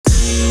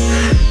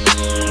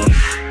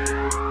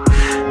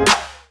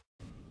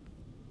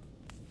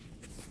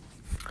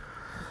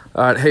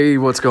All right, hey,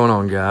 what's going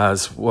on,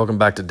 guys? Welcome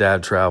back to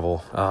Dad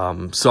Travel.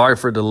 Sorry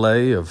for a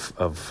delay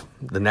of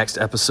the next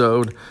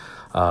episode.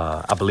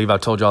 I believe I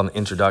told y'all in the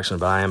introduction,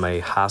 but I am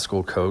a high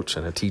school coach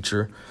and a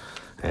teacher,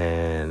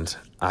 and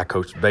I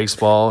coached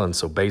baseball, and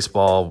so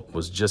baseball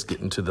was just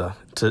getting to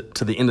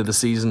the end of the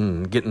season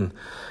and getting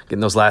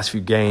those last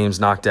few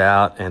games knocked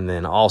out, and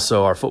then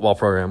also our football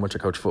program, which I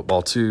coach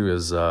football too,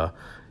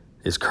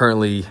 is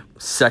currently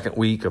second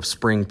week of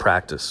spring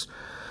practice.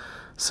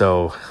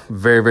 So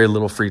very, very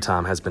little free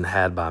time has been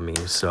had by me.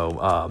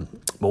 So,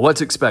 but what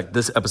to expect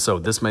this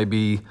episode? This may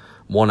be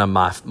one of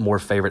my more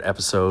favorite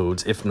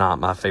episodes, if not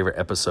my favorite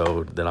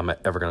episode that I'm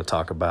ever going to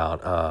talk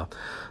about.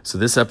 So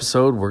this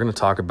episode, we're going to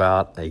talk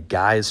about a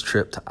guy's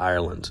trip to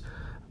Ireland.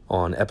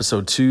 On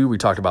episode 2, we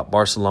talked about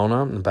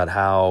Barcelona, and about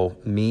how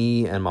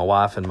me and my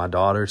wife and my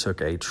daughter took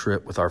a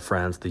trip with our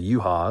friends, the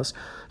Yuhas,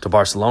 to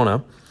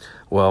Barcelona.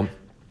 Well,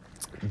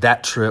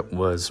 that trip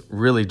was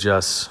really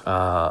just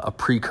a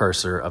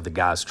precursor of the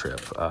guys'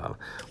 trip.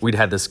 We'd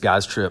had this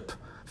guys' trip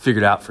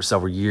figured out for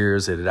several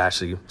years. It had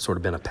actually sort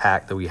of been a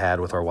pact that we had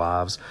with our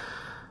wives.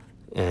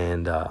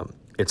 And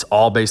it's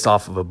all based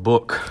off of a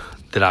book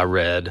that I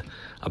read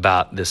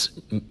about this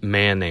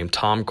man named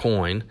Tom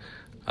Coyne,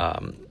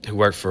 who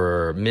worked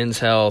for Men's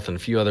Health and a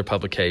few other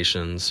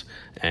publications,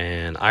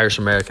 and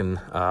Irish-American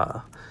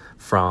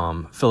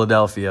from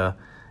Philadelphia.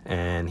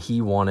 And he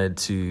wanted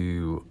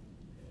to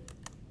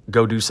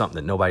go do something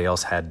that nobody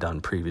else had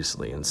done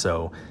previously. And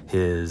so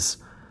his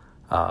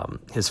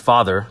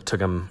father took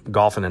him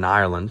golfing in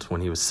Ireland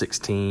when he was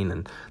 16,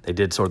 and they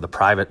did sort of the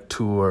private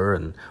tour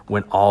and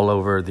went all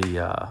over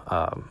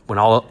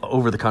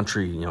the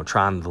country,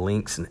 trying the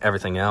links and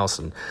everything else.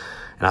 And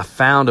I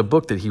found a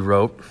book that he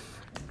wrote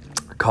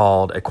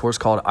called A Course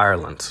Called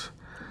Ireland.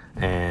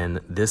 And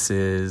this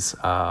is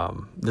a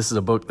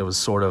book that was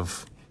sort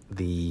of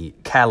the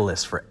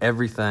catalyst for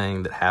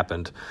everything that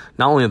happened,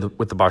 not only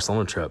with the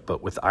Barcelona trip,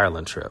 but with the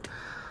Ireland trip.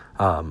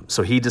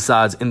 So he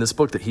decides in this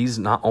book that he's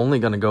not only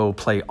going to go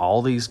play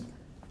all these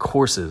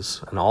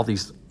courses and all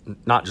these,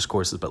 not just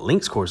courses, but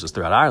links courses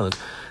throughout Ireland,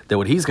 that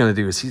what he's going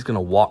to do is he's going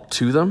to walk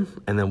to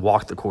them and then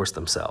walk the course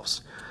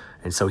themselves.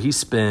 And so he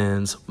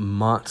spends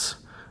months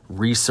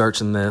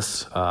researching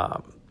this,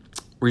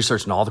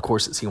 researching all the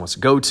courses he wants to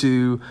go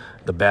to,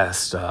 the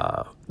best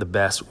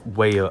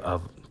way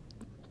of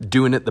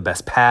doing it, the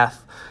best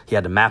path. He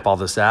had to map all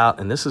this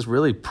out, and this is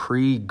really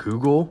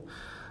pre-Google,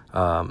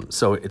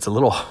 so it's a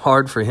little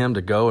hard for him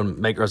to go and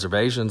make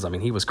reservations. I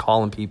mean, he was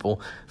calling people,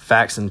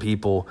 faxing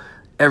people,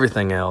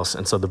 everything else.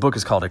 And so the book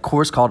is called A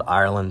Course Called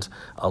Ireland,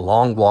 A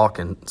Long Walk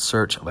in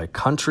Search of a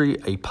Country,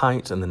 a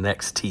Pint, and the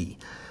Next Tee.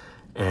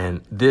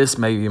 And this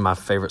may be my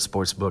favorite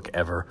sports book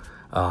ever.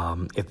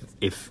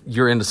 If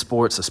you're into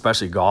sports,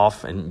 especially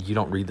golf, and you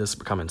don't read this,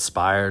 become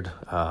inspired,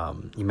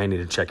 you may need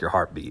to check your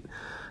heartbeat.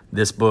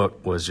 This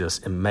book was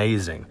just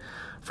amazing,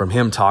 from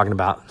him talking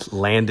about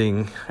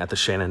landing at the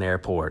Shannon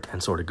Airport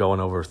and sort of going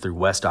over through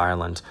West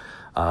Ireland,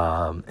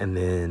 and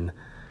then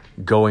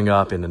going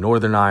up into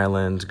Northern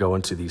Ireland,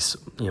 going to these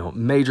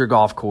major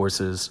golf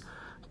courses,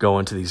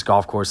 going to these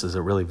golf courses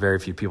that really very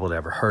few people had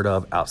ever heard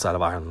of outside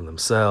of Ireland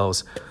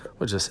themselves,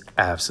 was just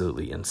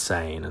absolutely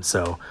insane. And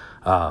so,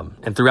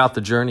 and throughout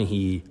the journey,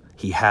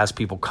 he has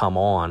people come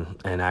on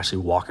and actually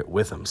walk it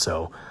with him.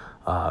 So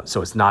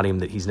it's not even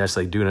that he's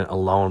necessarily doing it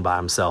alone by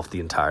himself the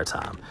entire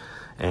time.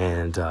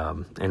 And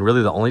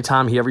really the only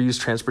time he ever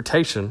used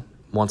transportation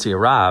once he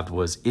arrived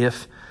was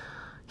if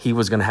he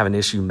was going to have an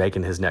issue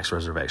making his next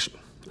reservation.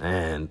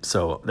 And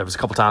so there was a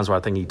couple times where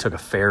I think he took a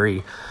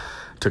ferry,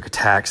 took a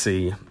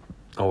taxi,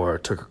 or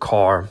took a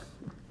car,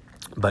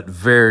 but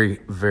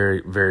very,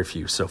 very, very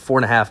few. So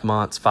 4.5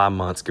 months, 5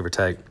 months, give or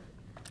take,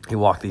 he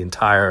walked the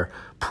entire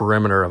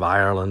perimeter of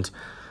Ireland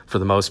for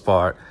the most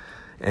part.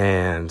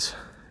 And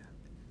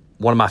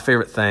one of my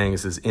favorite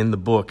things is in the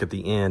book at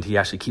the end, he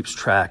actually keeps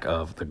track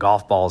of the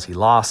golf balls he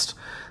lost,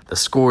 the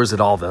scores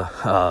at all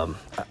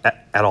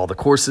the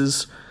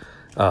courses,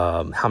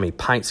 how many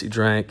pints he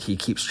drank. He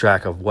keeps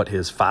track of what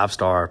his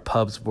 5-star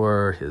pubs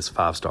were, his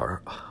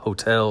 5-star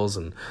hotels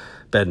and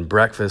bed and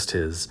breakfast,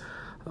 his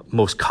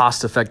most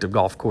cost-effective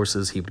golf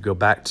courses he would go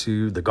back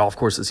to, the golf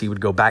courses he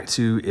would go back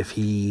to if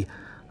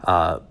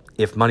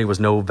money was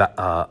no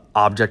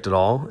object at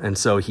all. And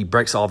so he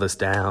breaks all this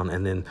down,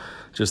 and then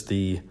just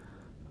the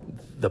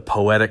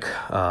poetic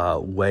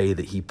way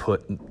that he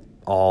put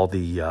all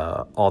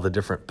the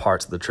different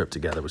parts of the trip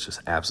together was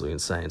just absolutely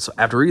insane. So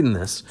after reading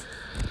this,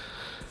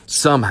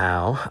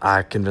 somehow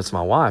I convinced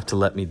my wife to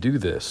let me do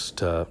this,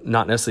 to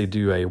not necessarily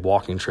do a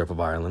walking trip of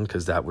Ireland,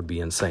 because that would be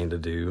insane to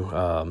do,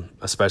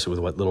 especially with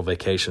what little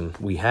vacation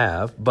we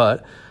have,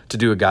 but to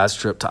do a guy's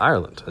trip to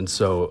Ireland. And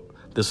so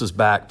this was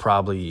back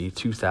probably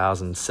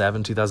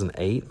 2007,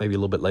 2008, maybe a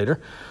little bit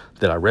later,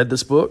 that I read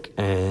this book.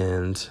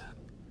 And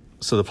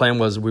so the plan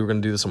was we were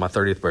going to do this on my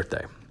 30th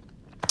birthday.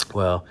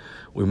 Well,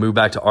 we moved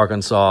back to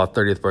Arkansas.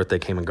 30th birthday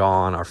came and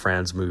gone. Our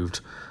friends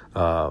moved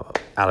out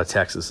of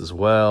Texas as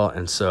well.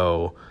 And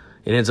so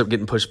it ends up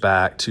getting pushed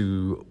back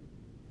to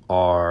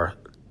our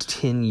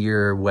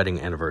 10-year wedding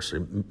anniversary,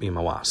 me and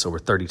my wife. So we're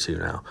 32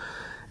 now.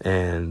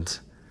 And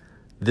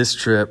this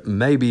trip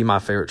may be my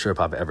favorite trip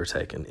I've ever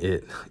taken.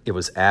 It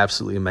was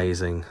absolutely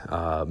amazing.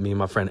 Me and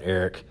my friend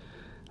Eric,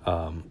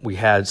 we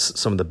had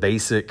some of the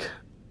basic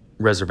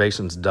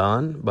reservations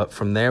done, but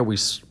from there we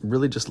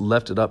really just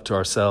left it up to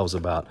ourselves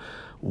about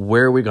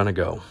where are we going to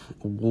go?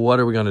 What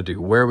are we going to do?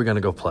 Where are we going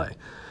to go play?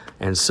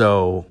 And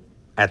so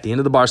at the end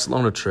of the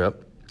Barcelona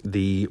trip,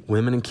 the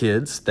women and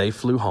kids, they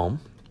flew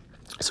home.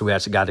 So we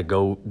actually got to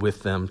go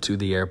with them to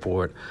the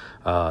airport,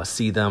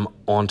 see them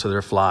onto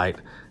their flight,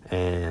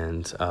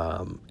 and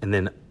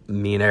then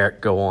me and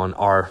Eric go on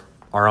our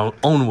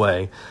own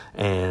way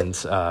and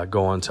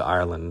go on to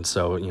Ireland.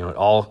 So, it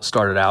all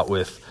started out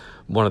with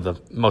one of the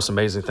most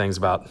amazing things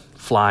about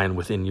flying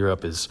within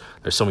Europe is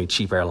there's so many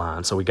cheap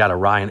airlines. So we got a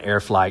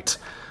Ryanair flight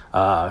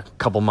a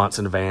couple months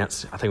in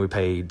advance. I think we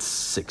paid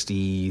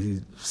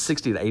 60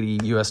 to 80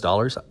 US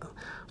dollars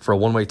for a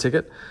one-way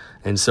ticket.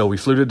 And so we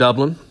flew to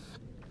Dublin,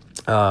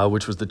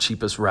 which was the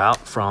cheapest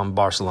route from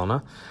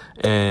Barcelona.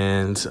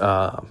 And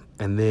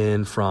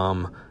then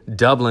from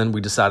Dublin,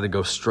 we decided to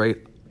go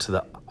straight to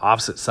the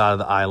opposite side of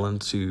the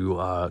island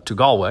to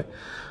Galway.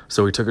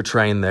 So we took a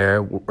train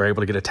there. We were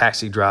able to get a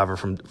taxi driver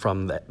from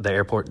the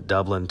airport in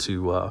Dublin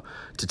to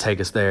take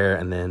us there,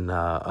 and then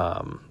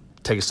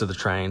take us to the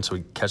train so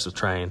we could catch the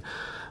train.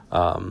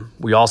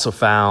 We also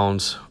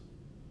found,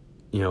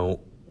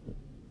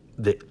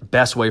 the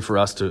best way for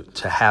us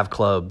to have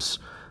clubs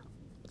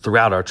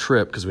throughout our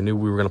trip, because we knew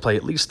we were going to play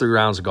at least 3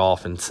 rounds of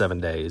golf in 7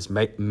 days,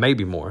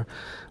 maybe more,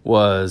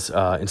 was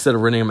instead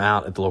of renting them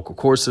out at the local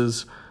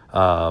courses,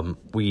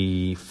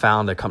 we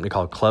found a company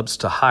called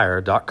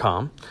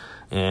clubstohire.com.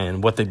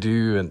 And what they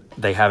do, and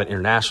they have it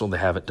international, they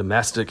have it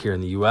domestic here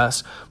in the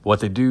U.S. What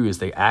they do is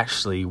they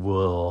actually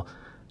will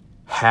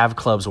have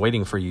clubs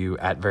waiting for you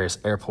at various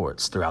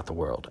airports throughout the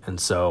world. And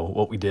so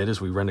what we did is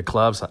we rented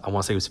clubs. I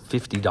want to say it was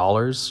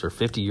 $50 or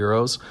 50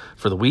 euros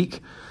for the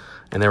week.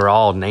 And they were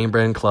all name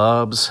brand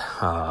clubs,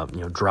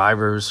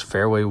 drivers,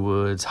 fairway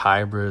woods,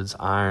 hybrids,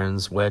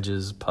 irons,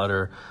 wedges,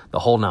 putter, the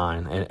whole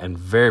nine, and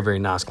very, very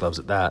nice clubs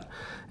at that.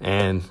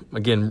 And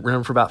again, rent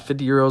them for about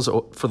 50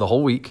 euros for the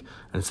whole week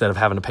instead of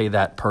having to pay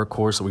that per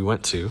course that we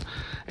went to.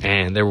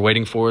 And they were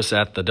waiting for us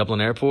at the Dublin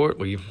airport.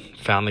 We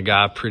found the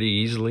guy pretty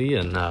easily,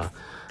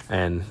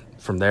 and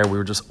from there we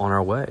were just on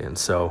our way. And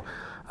so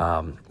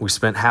we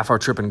spent half our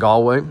trip in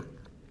Galway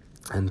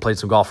and played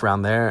some golf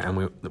around there,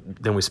 and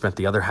then we spent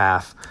the other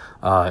half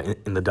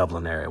in the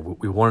Dublin area.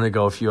 We wanted to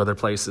go a few other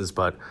places,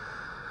 but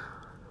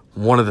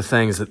one of the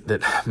things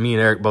that me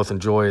and Eric both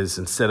enjoy is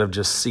instead of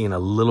just seeing a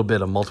little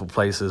bit of multiple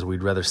places,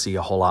 we'd rather see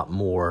a whole lot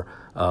more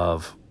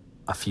of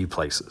a few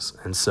places.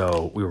 And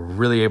so we were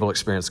really able to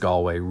experience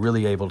Galway,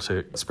 really able to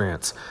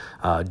experience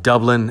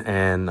Dublin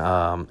and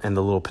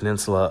the little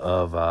peninsula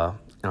of,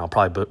 and I'll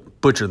probably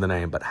butcher the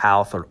name, but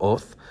Howth or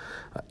Oath,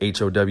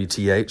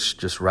 Howth,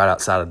 just right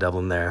outside of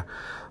Dublin there.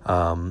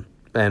 And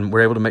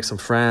we're able to make some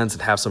friends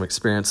and have some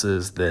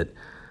experiences that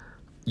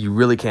you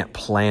really can't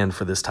plan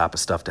for this type of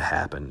stuff to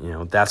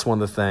happen. That's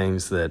one of the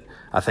things that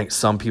I think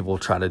some people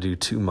try to do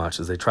too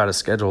much is they try to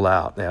schedule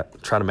out, they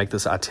try to make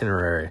this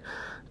itinerary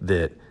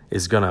that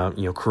is going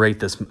to, create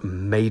this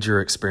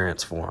major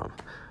experience for them.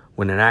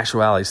 When in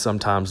actuality,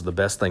 sometimes the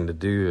best thing to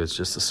do is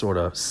just to sort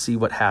of see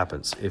what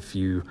happens. If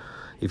you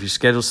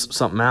schedule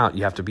something out,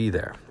 you have to be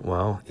there.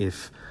 Well,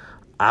 if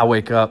I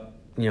wake up,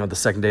 the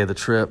second day of the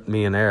trip,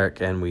 me and Eric,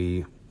 and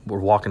we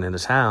were walking into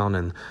town,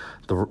 and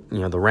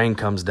the rain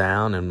comes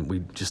down, and we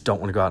just don't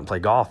want to go out and play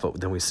golf. But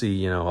then we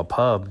see, a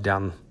pub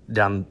down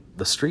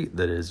the street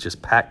that is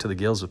just packed to the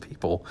gills with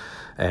people,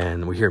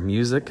 and we hear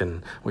music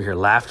and we hear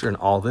laughter and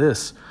all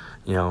this.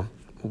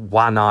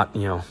 Why not,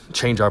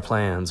 change our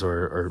plans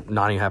or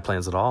not even have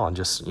plans at all and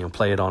just,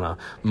 play it on a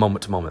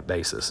moment to moment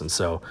basis. And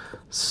so,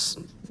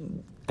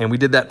 and we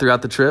did that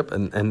throughout the trip,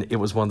 and it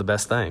was one of the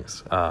best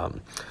things.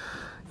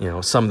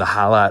 Some of the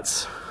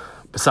highlights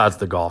besides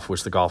the golf,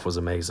 which the golf was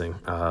amazing.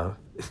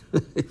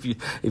 If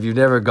you've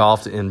never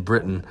golfed in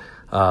Britain,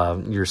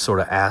 you're sort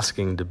of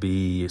asking to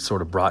be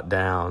sort of brought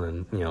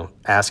down and,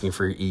 asking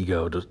for your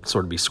ego to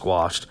sort of be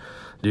squashed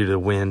due to the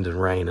wind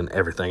and rain and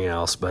everything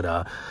else.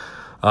 But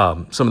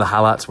some of the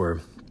highlights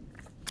were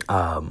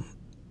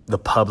the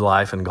pub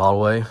life in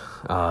Galway.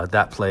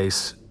 That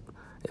place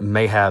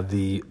may have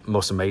the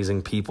most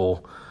amazing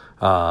people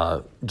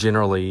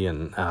generally,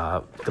 and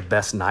the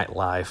best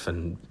nightlife,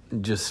 and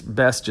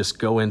just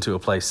go into a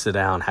place, sit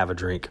down, have a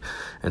drink,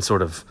 and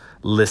sort of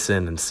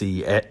listen and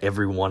see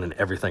everyone and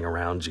everything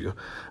around you.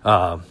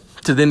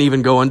 To then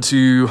even go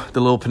into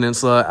the little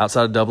peninsula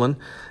outside of Dublin,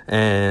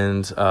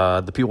 and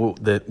the people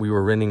that we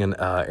were renting an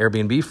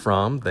Airbnb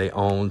from, they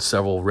owned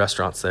several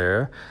restaurants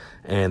there,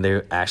 and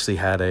they actually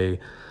had a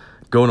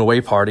going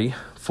away party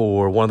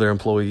for one of their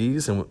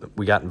employees, and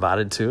we got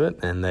invited to it,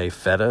 and they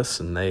fed us,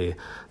 and they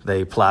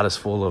plied us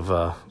full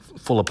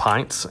of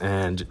pints,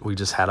 and we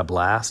just had a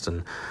blast.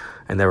 And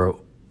there were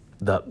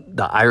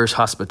the Irish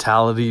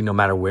hospitality, no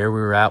matter where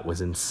we were at,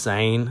 was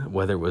insane.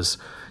 Whether it was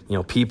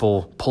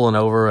people pulling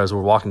over as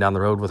we're walking down the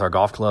road with our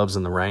golf clubs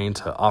in the rain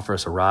to offer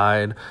us a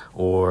ride,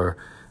 or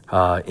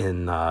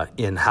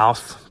in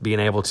Howth, being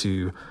able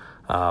to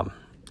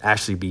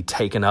actually be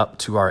taken up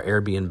to our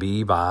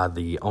Airbnb by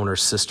the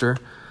owner's sister,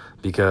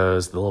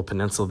 because the little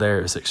peninsula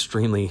there is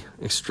extremely,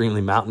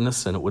 extremely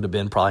mountainous, and it would have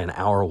been probably an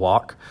hour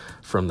walk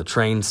from the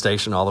train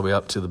station all the way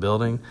up to the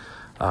building.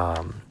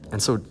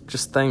 And so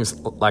just things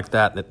like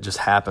that just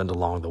happened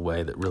along the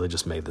way that really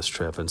just made this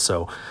trip. And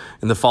so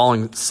in the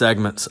following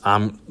segments,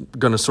 I'm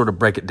going to sort of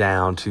break it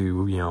down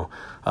to,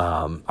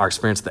 our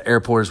experience at the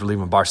airport as we're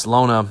leaving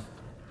Barcelona,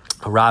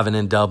 arriving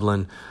in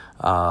Dublin,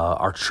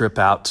 our trip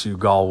out to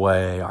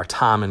Galway, our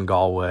time in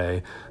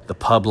Galway, the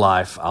pub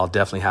life. I'll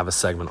definitely have a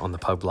segment on the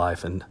pub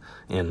life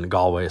in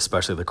Galway,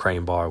 especially the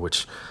Crane Bar,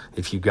 which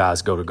if you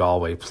guys go to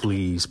Galway,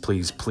 please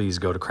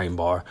go to Crane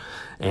Bar.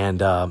 And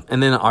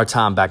then our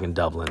time back in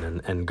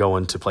Dublin and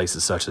going to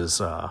places such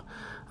as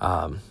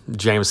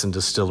Jameson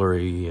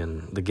Distillery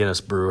and the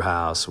Guinness Brew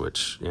House,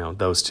 which,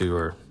 those two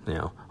are,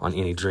 on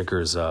any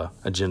drinker's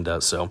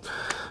agenda. So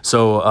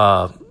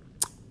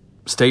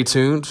stay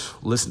tuned,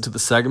 listen to the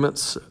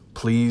segments.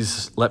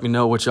 Please let me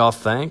know what y'all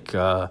think.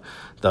 The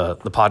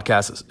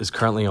podcast is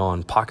currently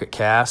on Pocket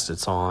Cast.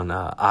 It's on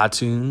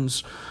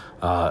iTunes.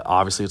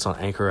 Obviously, it's on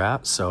Anchor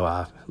app. So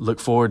I look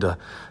forward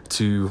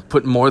to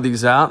putting more of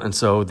these out. And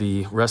so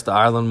the rest of the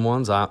Ireland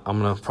ones, I'm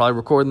going to probably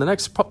record in the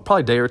next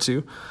probably day or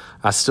two.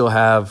 I still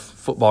have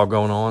football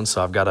going on,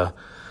 so I've got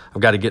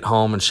to get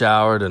home and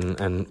showered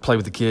and play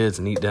with the kids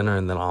and eat dinner,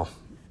 and then I'll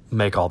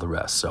make all the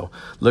rest. So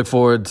look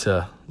forward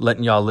to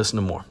letting y'all listen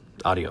to more.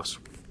 Adios.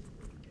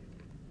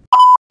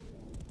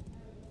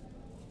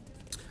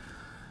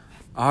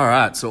 All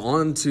right, so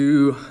on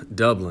to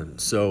Dublin.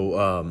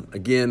 So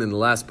again, in the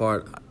last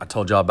part, I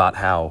told y'all about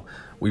how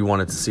we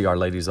wanted to see our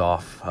ladies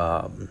off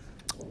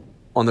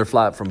on their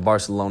flight from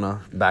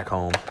Barcelona back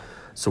home.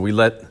 So we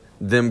let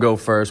them go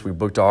first. We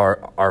booked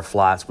our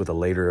flights with a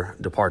later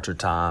departure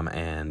time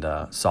and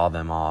saw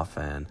them off.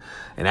 And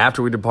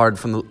after we departed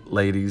from the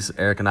ladies,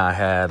 Eric and I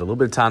had a little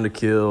bit of time to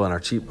kill, and our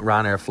cheap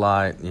Ryanair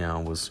flight,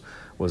 was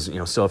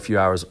still a few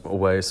hours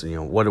away. So,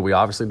 what did we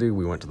obviously do?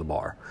 We went to the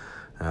bar.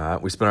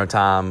 We spent our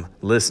time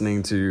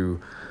listening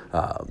to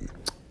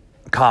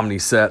comedy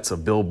sets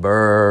of Bill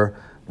Burr.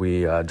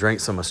 We drank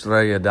some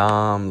Estrella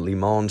Damm,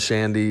 Limon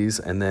Shandies,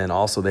 and then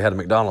also they had a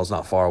McDonald's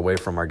not far away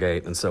from our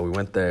gate. And so we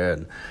went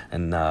there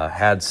and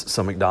had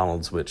some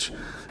McDonald's, which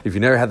if you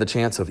never had the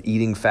chance of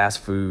eating fast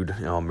food,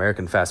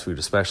 American fast food,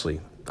 especially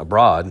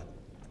abroad,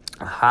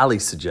 I highly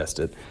suggest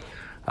it.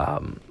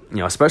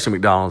 Especially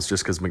McDonald's,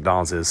 just because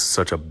McDonald's is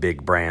such a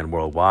big brand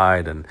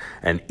worldwide,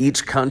 and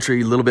each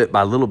country, little bit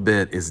by little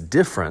bit, is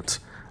different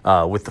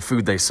with the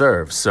food they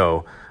serve.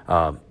 So,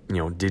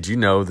 did you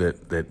know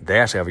that they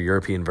actually have a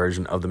European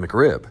version of the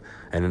McRib?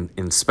 And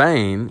in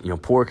Spain,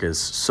 pork is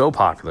so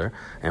popular,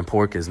 and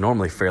pork is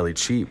normally fairly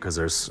cheap because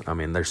there's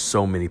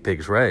so many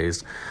pigs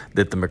raised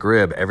that the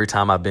McRib, every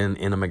time I've been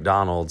in a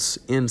McDonald's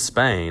in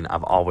Spain,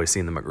 I've always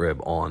seen the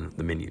McRib on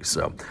the menu.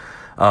 So,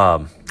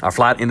 our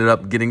flight ended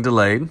up getting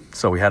delayed,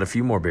 so we had a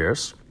few more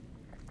beers,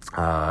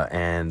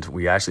 and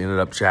we actually ended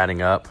up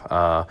chatting up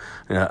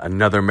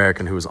another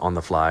American who was on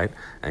the flight,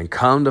 and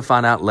come to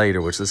find out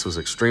later, which this was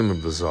extremely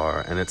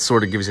bizarre, and it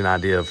sort of gives you an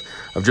idea of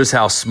just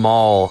how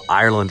small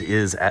Ireland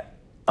is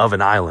of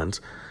an island.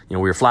 We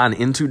were flying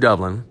into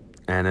Dublin,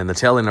 and in the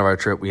tail end of our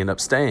trip, we ended up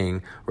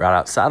staying right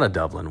outside of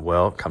Dublin.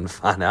 Well, come to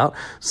find out,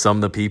 some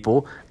of the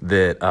people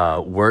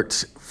that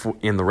worked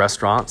in the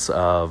restaurants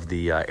of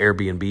the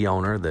Airbnb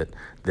owner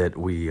that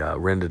we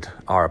rented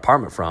our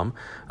apartment from,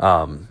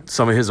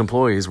 some of his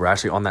employees were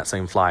actually on that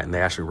same flight, and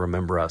they actually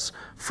remember us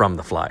from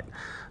the flight.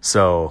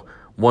 So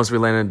once we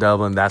landed in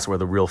Dublin, that's where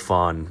the real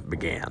fun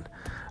began.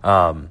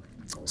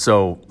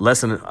 So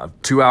less than a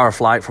 2-hour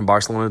flight from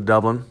Barcelona to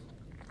Dublin.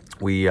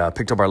 We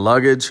picked up our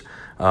luggage.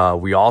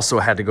 We also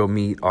had to go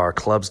meet our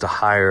Clubs to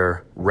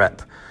Hire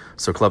rep.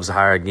 So Clubs to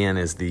Hire, again,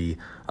 is the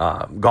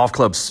golf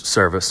clubs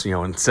service.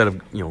 Instead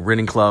of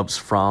renting clubs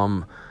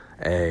from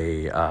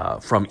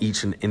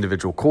each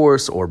individual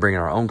course or bringing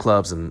our own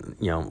clubs, and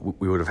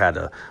we would have had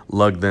to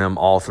lug them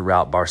all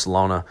throughout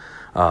Barcelona.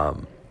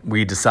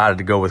 We decided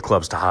to go with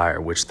Clubs to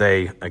Hire, which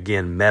they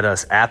again met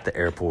us at the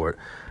airport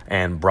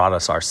and brought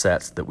us our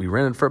sets that we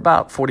rented for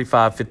about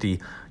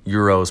 45-50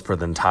 euros per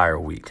the entire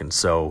week. And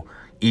so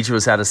each of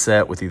us had a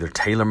set with either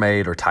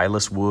TaylorMade or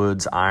Titleist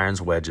woods,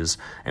 irons, wedges,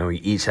 and we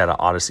each had an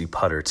Odyssey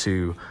putter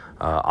too.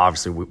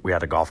 Obviously, we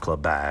had a golf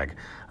club bag.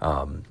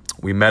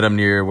 We met them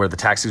near where the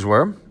taxis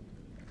were,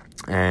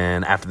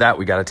 and after that,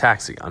 we got a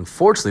taxi.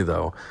 Unfortunately,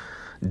 though,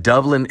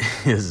 Dublin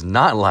is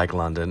not like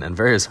London and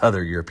various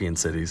other European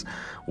cities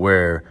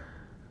where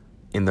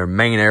in their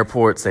main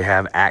airports, they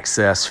have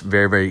access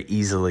very, very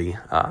easily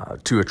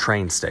to a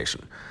train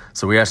station.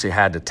 So we actually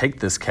had to take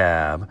this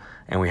cab,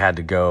 and we had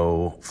to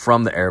go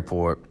from the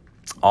airport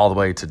all the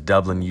way to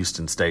Dublin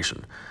Euston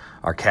Station.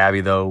 Our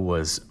cabbie, though,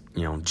 was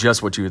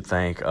just what you would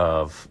think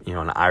of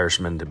an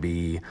Irishman to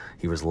be.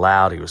 He was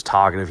loud, he was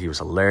talkative, he was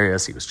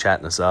hilarious, he was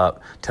chatting us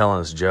up, telling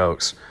us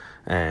jokes.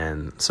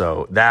 And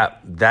so that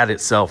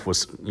itself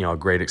was a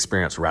great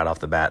experience right off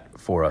the bat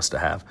for us to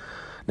have.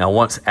 Now,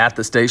 once at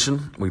the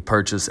station, we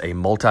purchased a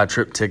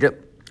multi-trip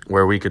ticket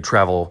where we could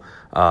travel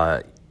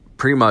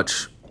pretty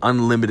much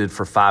unlimited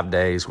for 5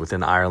 days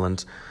within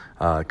Ireland,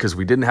 because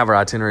we didn't have our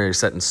itinerary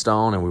set in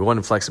stone and we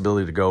wanted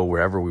flexibility to go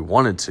wherever we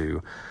wanted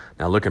to.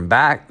 Now, looking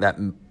back, that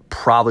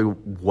probably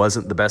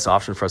wasn't the best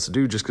option for us to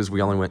do, just because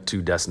we only went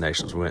 2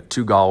 destinations. We went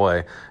to Galway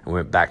and we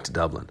went back to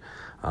Dublin.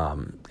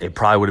 It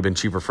probably would have been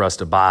cheaper for us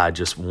to buy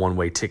just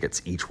one-way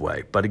tickets each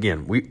way. But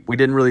again, we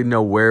didn't really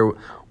know where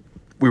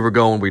we were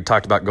going. We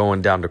talked about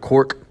going down to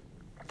Cork,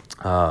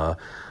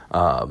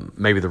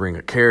 maybe the Ring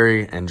of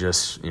Kerry, and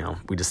just,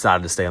 we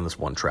decided to stay on this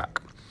one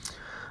track.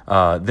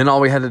 Then all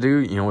we had to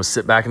do, was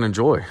sit back and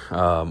enjoy.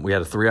 We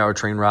had a 3-hour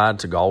train ride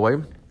to Galway.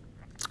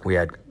 We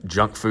had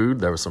junk food.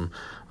 There was some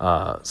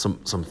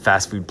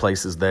fast food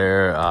places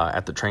there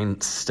at the train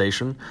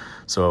station.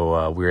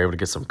 So we were able to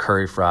get some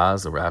curry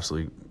fries that were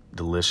absolutely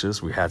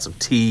delicious. We had some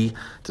tea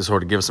to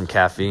sort of give us some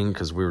caffeine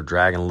because we were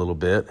dragging a little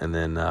bit. And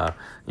then,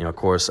 of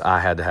course, I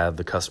had to have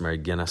the customary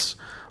Guinness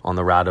on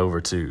the ride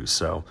over too.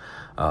 So,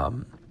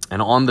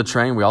 and on the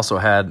train, we also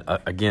had,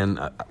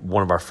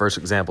 one of our first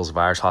examples of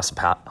Irish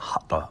hospitality.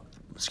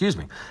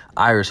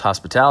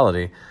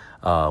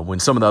 When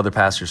some of the other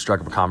passengers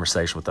struck up a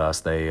conversation with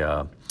us,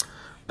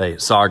 they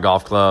saw our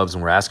golf clubs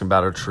and were asking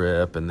about our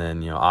trip. And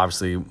then,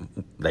 obviously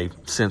they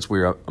sensed we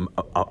were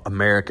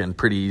American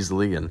pretty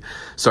easily and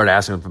started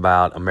asking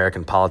about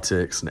American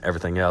politics and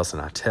everything else.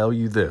 And I tell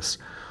you this,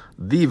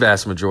 the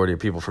vast majority of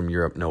people from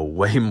Europe know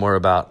way more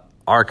about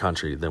our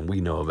country than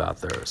we know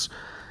about theirs.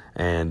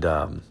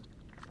 And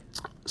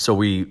so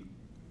we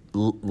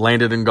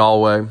landed in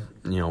Galway.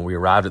 We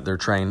arrived at their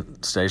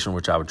train station,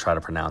 which I would try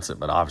to pronounce it,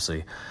 but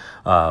obviously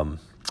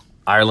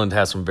Ireland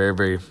has some very,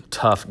 very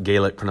tough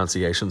Gaelic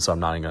pronunciation, so I'm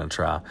not even going to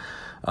try.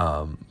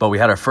 But we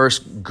had our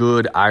first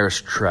good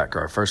Irish trek,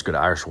 or our first good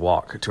Irish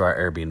walk to our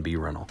Airbnb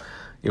rental.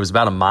 It was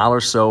about a mile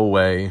or so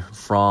away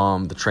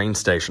from the train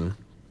station.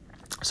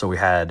 So we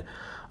had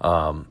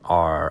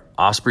our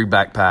Osprey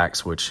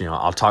backpacks, which,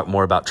 I'll talk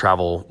more about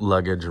travel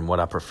luggage and what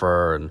I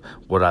prefer and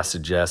what I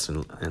suggest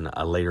in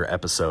a later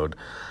episode.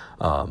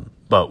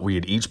 But we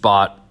had each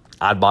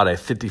I'd bought a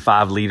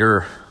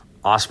 55-liter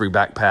Osprey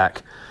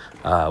backpack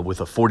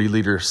with a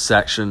 40-liter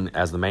section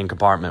as the main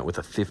compartment with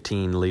a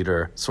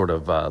 15-liter sort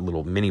of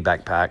little mini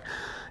backpack.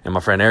 And my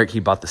friend Eric,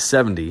 he bought the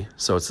 70,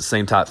 so it's the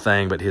same type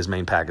thing, but his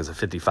main pack is a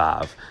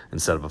 55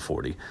 instead of a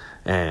 40.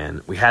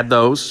 And we had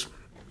those,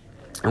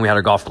 and we had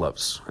our golf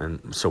clubs.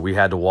 And so we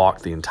had to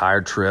walk the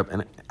entire trip.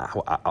 And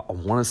I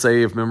want to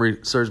say, if memory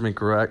serves me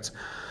correct,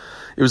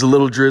 it was a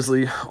little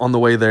drizzly on the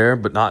way there,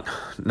 but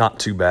not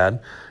too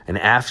bad. And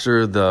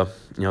after the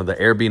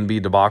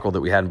Airbnb debacle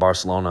that we had in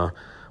Barcelona,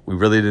 we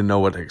really didn't know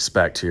what to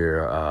expect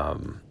here.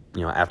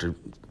 After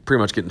pretty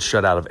much getting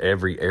shut out of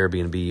every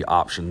Airbnb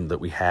option that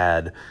we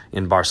had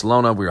in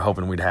Barcelona, we were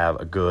hoping we'd have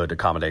a good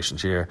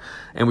accommodations here,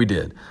 and we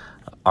did.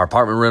 Our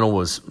apartment rental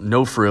was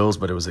no frills,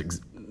 but it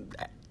was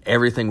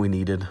everything we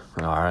needed.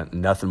 All right,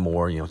 nothing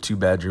more.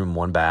 2-bedroom,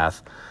 1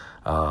 bath.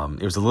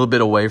 It was a little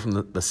bit away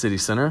from the city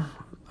center,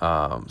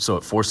 so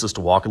it forced us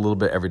to walk a little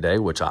bit every day,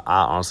 which I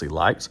honestly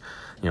liked.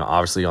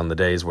 Obviously on the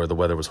days where the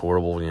weather was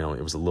horrible,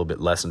 it was a little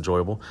bit less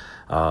enjoyable.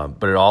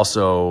 But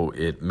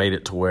it made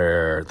it to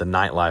where the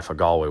nightlife of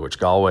Galway, which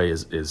Galway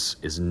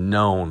is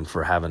known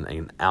for having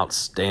an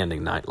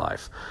outstanding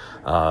nightlife.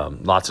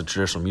 Lots of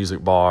traditional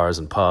music bars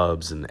and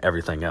pubs and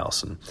everything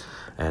else.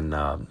 And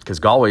because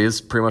Galway is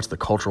pretty much the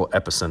cultural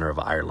epicenter of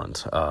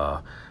Ireland.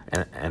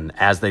 And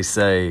as they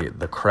say,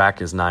 the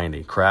crack is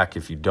 90. Crack,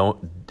 if you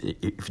don't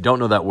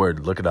know that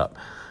word, look it up.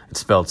 It's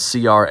spelled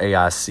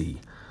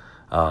C-R-A-I-C.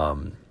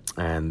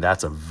 And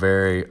that's a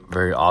very,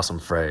 very awesome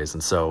phrase.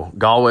 And so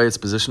Galway is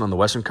positioned on the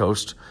western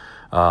coast.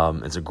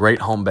 It's a great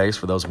home base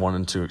for those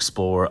wanting to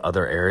explore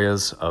other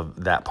areas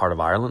of that part of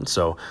Ireland.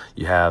 So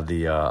you have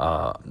the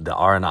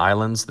Aran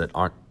Islands that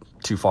aren't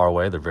too far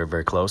away. They're very,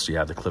 very close. You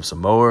have the Cliffs of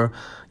Moher.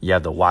 You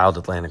have the Wild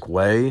Atlantic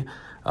Way.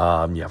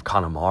 You have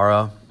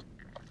Connemara.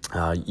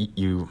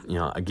 You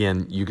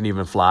can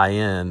even fly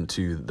in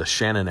to the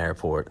Shannon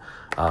Airport,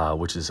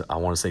 which is, I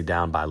want to say,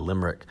 down by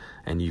Limerick,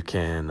 and you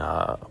can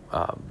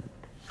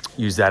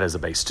use that as a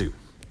base too.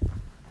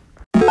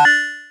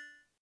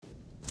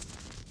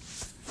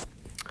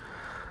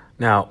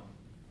 Now,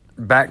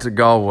 back to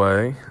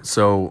Galway.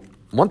 So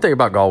one thing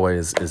about Galway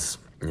is the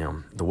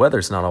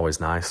weather's not always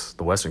nice.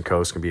 The western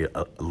coast can be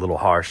a little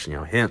harsh,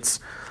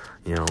 hence,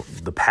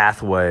 the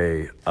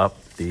pathway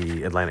up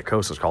the Atlantic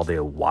coast is called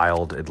the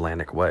Wild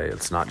Atlantic Way.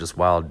 It's not just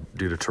wild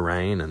due to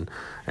terrain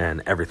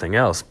and everything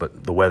else,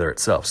 but the weather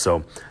itself.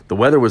 So the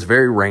weather was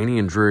very rainy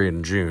and dreary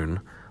in June,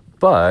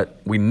 but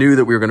we knew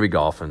that we were going to be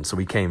golfing, so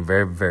we came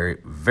very, very,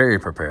 very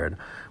prepared.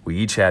 We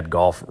each had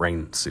golf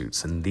rain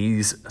suits, and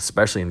these,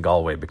 especially in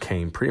Galway,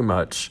 became pretty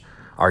much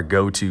our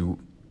go-to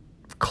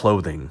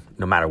clothing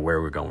no matter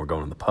where we're going. We're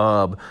going to the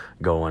pub,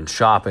 going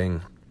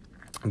shopping,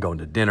 going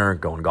to dinner,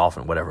 going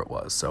golfing, whatever it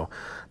was. So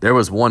there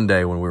was one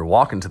day when we were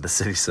walking to the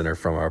city center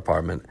from our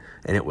apartment,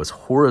 and it was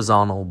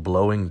horizontal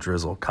blowing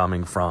drizzle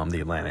coming from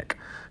the Atlantic,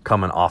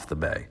 coming off the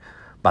bay.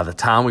 By the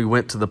time we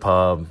went to the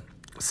pub,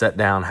 sat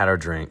down, had our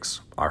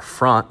drinks. Our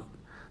front,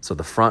 so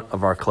the front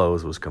of our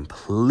clothes was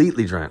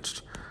completely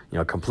drenched,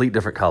 complete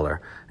different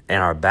color,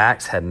 and our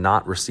backs had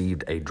not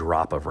received a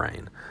drop of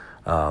rain.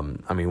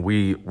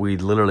 We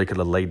literally could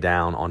have laid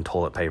down on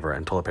toilet paper,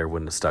 and toilet paper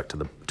wouldn't have stuck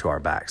to our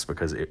backs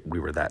because we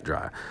were that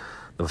dry.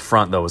 The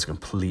front, though, was a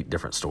complete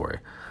different story.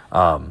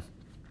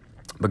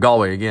 But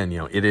Galway, again,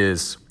 it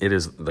is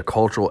the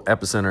cultural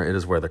epicenter. It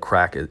is where the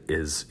crack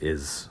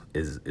is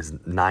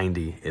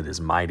 90. It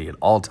is mighty at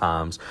all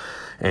times,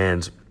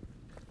 and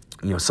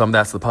some of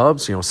that's the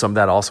pubs. Some of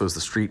that also is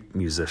the street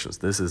musicians.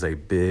 This is a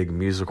big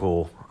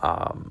musical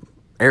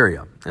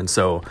area, and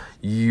so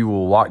you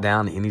will walk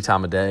down any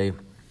time of day.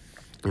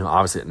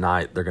 Obviously at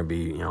night they're going to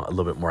be a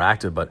little bit more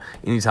active, but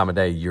any time of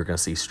day you're going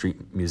to see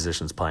street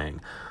musicians playing.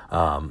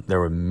 There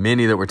were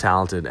many that were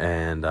talented,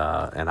 and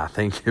I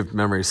think if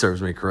memory serves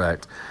me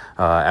correct,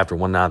 after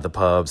one night at the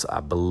pubs,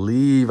 I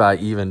believe I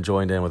even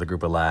joined in with a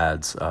group of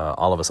lads,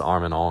 all of us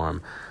arm in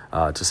arm,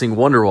 to sing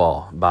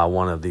Wonderwall by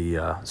one of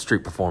the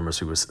street performers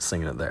who was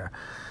singing it there.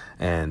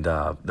 And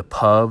the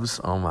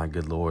pubs, oh my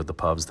good Lord, the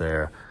pubs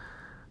there.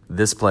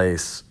 This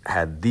place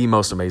had the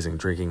most amazing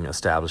drinking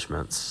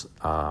establishments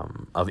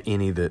of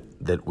any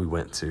that we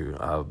went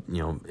to.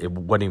 It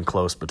wasn't even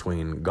close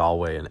between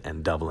Galway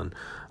and Dublin,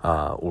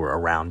 or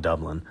around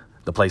Dublin,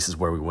 the places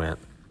where we went.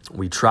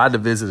 We tried to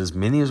visit as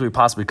many as we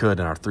possibly could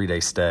in our 3-day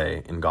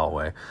stay in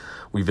Galway.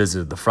 We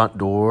visited the Front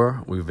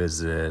Door. We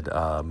visited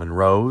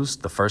Monroe's.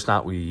 The first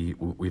night we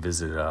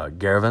visited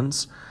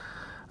Garvin's.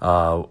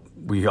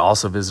 We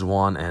also visited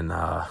one, and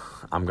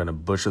I'm going to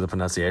butcher the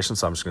pronunciation,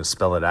 so I'm just going to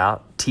spell it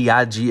out. Tigh.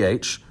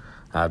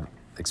 I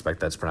expect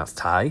that's pronounced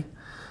Thai.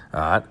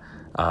 All right.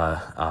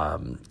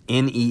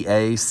 Neachtain.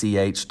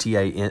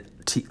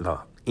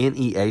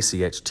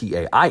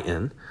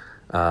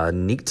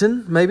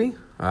 Neachtain, maybe.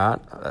 All right.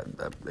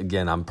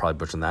 Again, I'm probably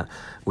butchering that.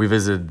 We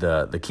visited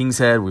the King's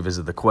Head. We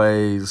visited the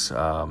Quays.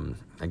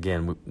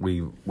 Again,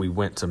 we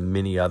went to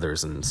many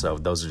others, and so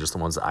those are just the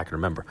ones that I can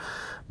remember.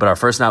 But our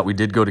first night, we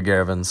did go to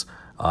Garvin's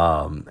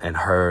and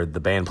heard the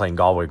band playing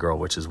Galway Girl,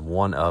 which is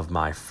one of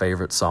my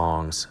favorite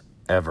songs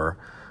ever.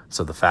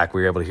 So the fact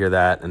we were able to hear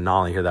that, and not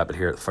only hear that, but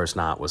hear it the first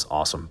night, was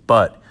awesome.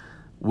 But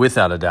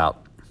without a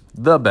doubt,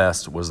 the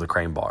best was the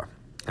Crane Bar.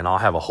 And I'll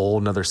have a whole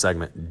nother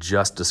segment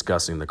just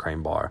discussing the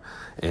Crane Bar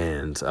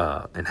and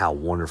how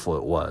wonderful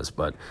it was.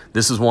 But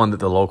this is one that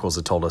the locals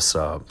had told us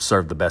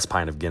served the best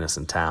pint of Guinness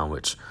in town,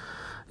 which,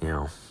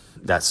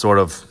 that's sort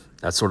of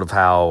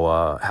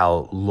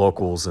how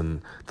locals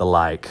and the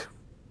like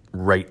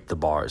rate the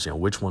bars.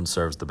 Which one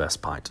serves the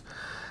best pint.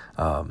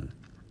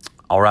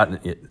 All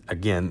right,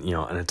 again,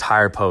 an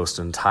entire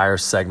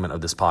segment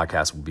of this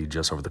podcast will be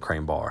just over the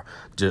Crane Bar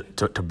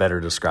to better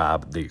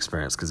describe the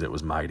experience, because it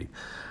was mighty.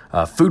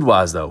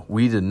 Food-wise, though,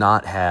 we did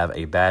not have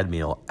a bad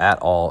meal at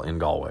all in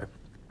Galway.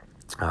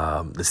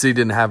 The city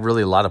didn't have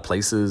really a lot of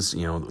places,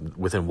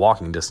 within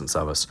walking distance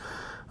of us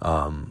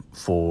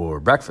for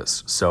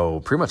breakfast. So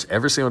pretty much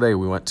every single day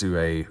we went to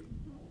a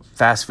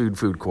fast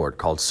food court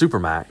called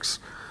Supermax.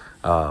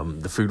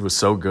 The food was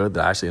so good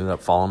that I actually ended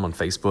up following them on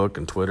Facebook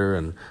and Twitter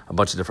and a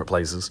bunch of different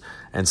places.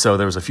 And so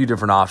there was a few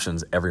different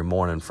options every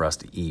morning for us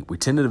to eat. We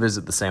tended to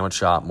visit the sandwich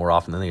shop more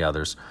often than the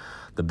others.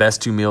 The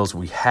best two meals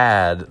we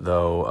had,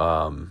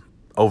 though,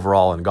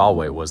 overall in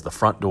Galway was the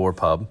Front Door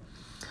pub.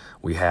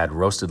 We had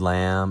roasted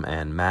lamb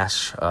and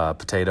mashed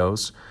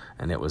potatoes,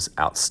 and it was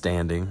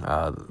outstanding.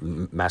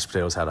 Mashed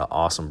potatoes had an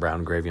awesome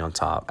brown gravy on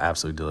top,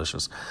 absolutely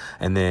delicious.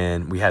 And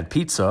then we had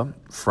pizza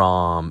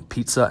from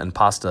Pizza and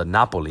Pasta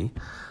Napoli,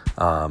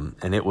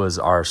 and it was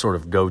our sort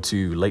of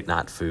go-to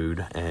late-night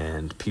food,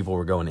 and people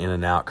were going in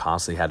and out,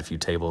 constantly had a few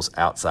tables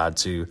outside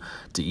to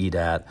eat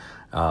at.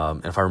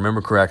 And if I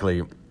remember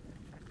correctly,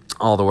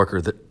 all the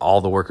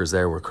workers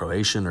there were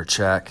Croatian or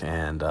Czech,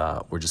 and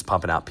were just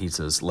pumping out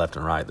pizzas left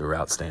and right. They were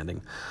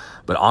outstanding.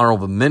 But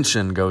honorable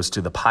mention goes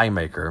to the Pie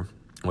Maker,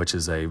 which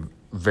is a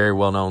very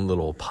well-known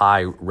little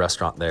pie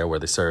restaurant there where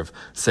they serve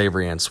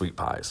savory and sweet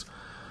pies.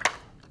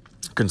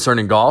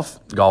 Concerning golf,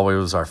 Galway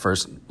was our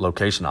first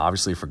location,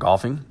 obviously, for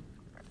golfing.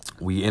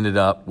 We ended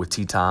up with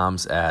tee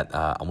times at,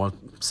 I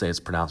want to say it's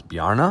pronounced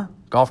Bjarna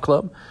Golf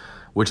Club,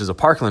 which is a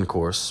parkland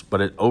course, but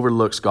it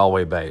overlooks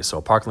Galway Bay. So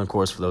a parkland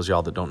course, for those of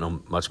y'all that don't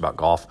know much about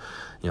golf,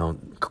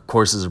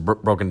 courses are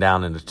broken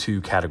down into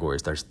two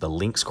categories. There's the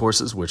links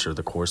courses, which are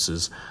the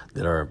courses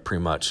that are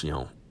pretty much,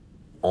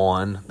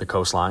 on the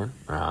coastline.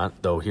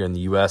 Though here in the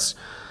U.S.,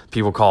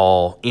 people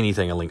call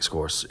anything a links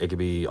course. It could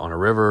be on a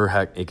river,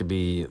 heck, it could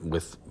be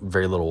with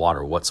very little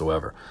water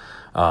whatsoever.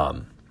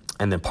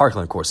 And then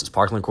parkland courses.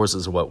 Parkland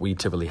courses are what we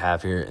typically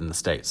have here in the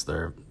States.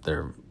 They're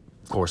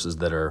courses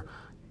that are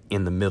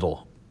in the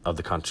middle of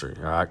the country,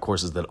 all right?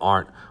 Courses that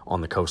aren't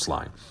on the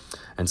coastline.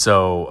 And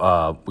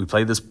so we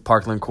played this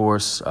parkland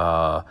course,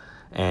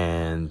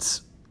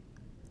 and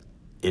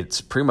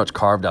it's pretty much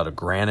carved out of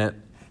granite,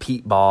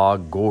 peat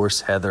bog,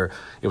 gorse, heather.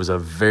 It was a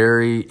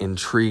very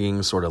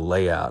intriguing sort of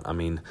layout. I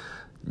mean,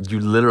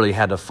 you literally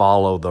had to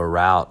follow the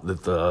route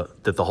that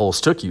the holes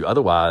took you.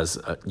 Otherwise,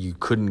 you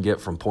couldn't get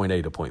from point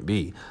A to point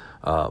B.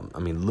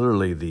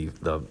 Literally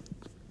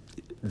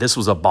this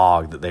was a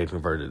bog that they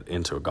converted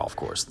into a golf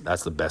course.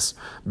 That's the best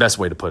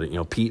way to put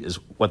it. Peat is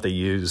what they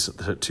use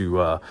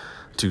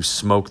to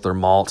smoke their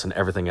malts and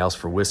everything else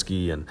for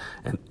whiskey, and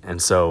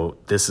so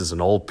this is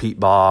an old peat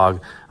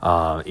bog.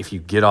 If you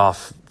get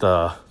off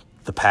the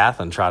path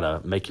and try to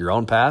make your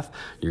own path,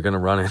 you're going to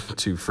run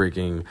into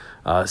freaking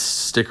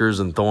stickers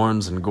and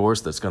thorns and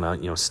gorse that's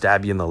going to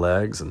stab you in the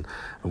legs. And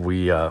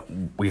we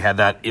had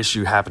that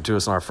issue happen to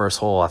us on our first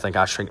hole. I think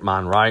I shrinked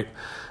mine right,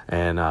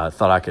 and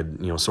thought I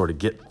could sort of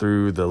get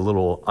through the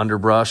little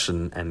underbrush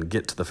and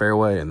get to the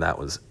fairway, and that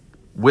was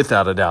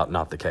without a doubt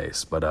not the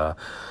case. But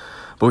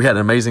we had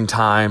an amazing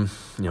time.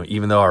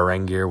 Even though our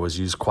rain gear was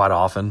used quite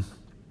often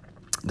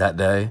that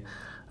day,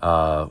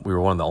 we were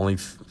one of the only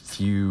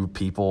few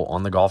people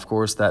on the golf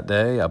course that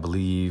day. I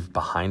believe in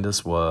front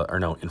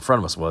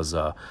of us was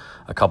a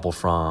couple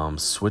from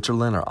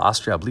Switzerland or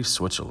Austria. I believe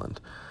Switzerland.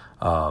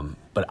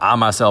 But I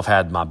myself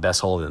had my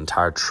best hole the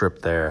entire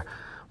trip there.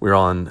 We were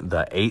on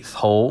the 8th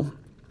hole.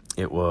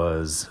 It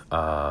was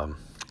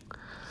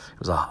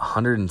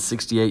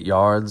 168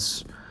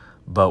 yards,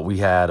 but we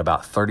had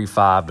about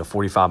 35 to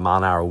 45 mile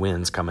an hour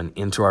winds coming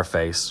into our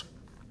face.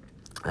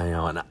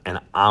 And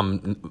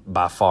I'm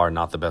by far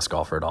not the best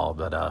golfer at all,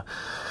 but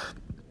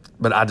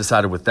I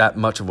decided with that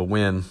much of a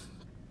wind,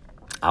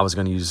 I was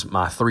going to use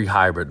my 3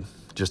 hybrid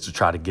just to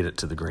try to get it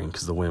to the green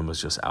because the wind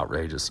was just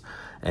outrageous.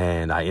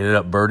 And I ended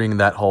up birdieing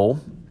that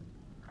hole.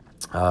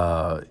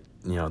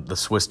 The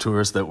Swiss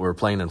tourists that were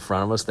playing in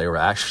front of us, they were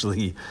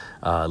actually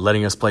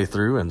letting us play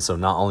through. And so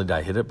not only did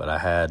I hit it, but I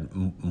had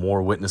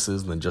more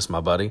witnesses than just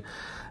my buddy.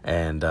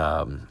 And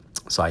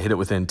so I hit it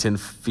within 10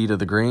 feet of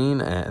the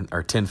green,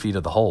 or 10 feet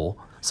of the hole,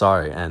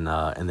 and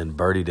then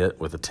birdied it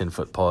with a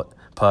 10-foot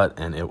putt,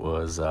 and it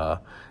was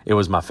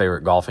my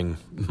favorite golfing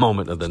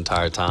moment of the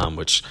entire time,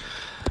 which,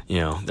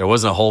 there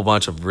wasn't a whole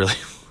bunch of really,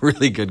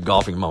 really good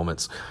golfing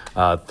moments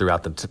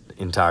throughout the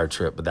entire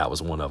trip, but that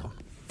was one of them.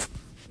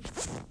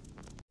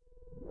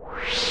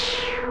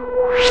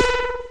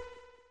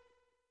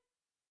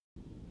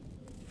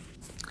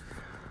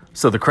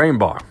 So the Crane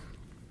Bar.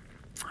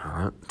 All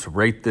right, to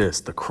rate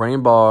this, the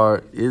Crane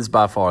Bar is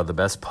by far the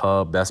best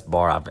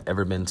bar I've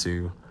ever been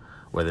to,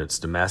 whether it's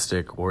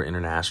domestic or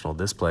international.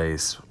 This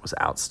place was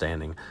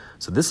outstanding.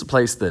 So this is a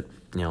place that,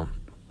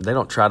 they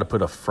don't try to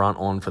put a front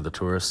on for the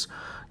tourists.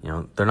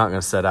 They're not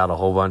going to set out a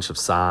whole bunch of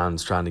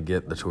signs trying to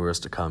get the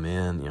tourists to come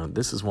in.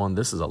 This is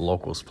a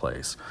locals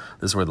place.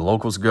 This is where the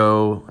locals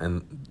go,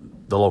 and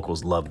the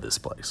locals love this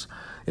place.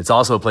 It's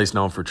also a place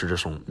known for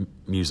traditional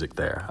music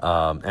there.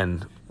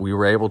 And we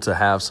were able to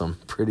have some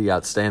pretty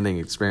outstanding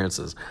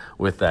experiences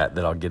with that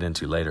I'll get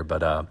into later.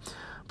 But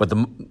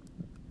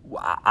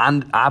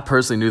I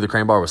personally knew the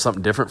Crane Bar was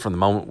something different from the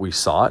moment we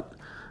saw it.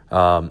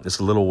 It's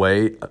a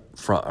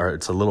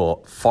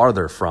little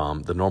farther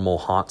from the normal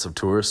haunts of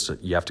tourists.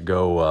 You have to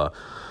go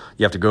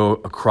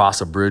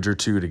across a bridge or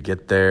two to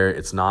get there.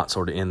 It's not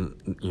sort of in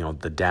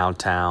the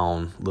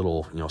downtown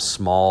little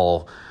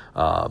small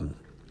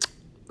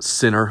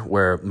center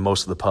where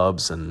most of the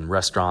pubs and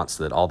restaurants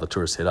that all the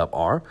tourists hit up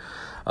are.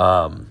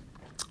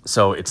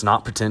 So it's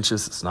not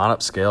pretentious. It's not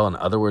upscale. In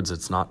other words,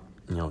 it's not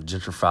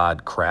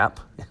gentrified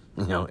crap.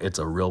 It's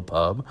a real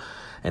pub.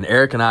 And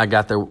Eric and I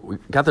got there. We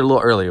got there a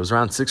little early. It was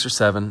around 6 or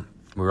 7.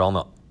 We were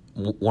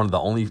one of the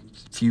only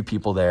few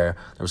people there.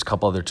 There was a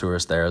couple other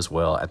tourists there as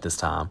well at this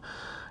time.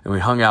 And we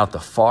hung out the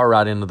far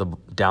right end of the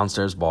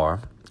downstairs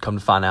bar. Come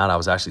to find out, I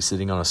was actually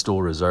sitting on a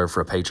stool reserved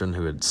for a patron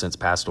who had since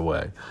passed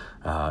away.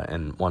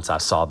 And once I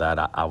saw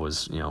that, I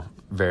was,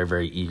 very,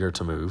 very eager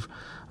to move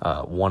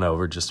one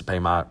over just to pay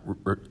my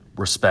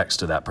respects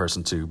to that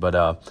person too.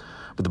 But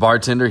the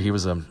bartender, he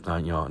was an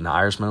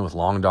Irishman with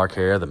long dark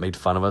hair that made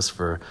fun of us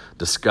for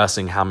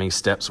discussing how many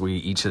steps we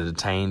each had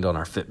attained on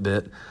our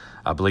Fitbit.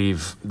 I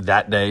believe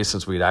that day,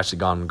 since we had actually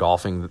gone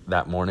golfing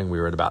that morning, we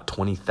were at about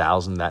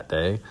 20,000 that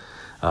day.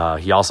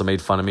 He also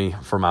made fun of me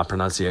for my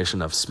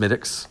pronunciation of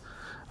Smittix.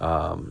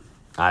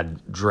 I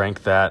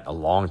drank that a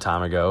long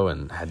time ago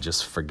and had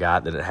just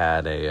forgot that it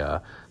had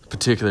a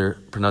particular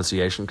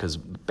pronunciation because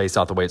based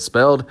off the way it's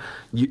spelled,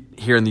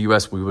 here in the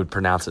U.S. we would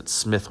pronounce it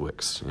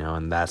Smithwick's,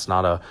 and that's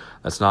not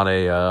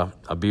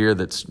a beer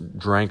that's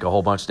drank a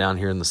whole bunch down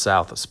here in the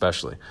South,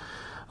 especially.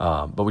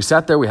 But we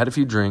sat there, we had a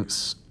few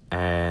drinks,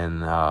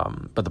 and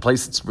but the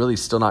place it's really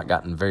still not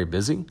gotten very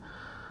busy.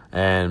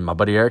 And my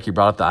buddy Eric, he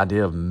brought up the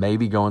idea of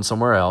maybe going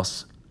somewhere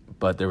else.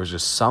 But there was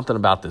just something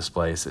about this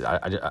place.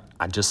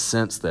 I just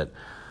sensed that,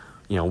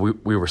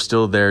 we were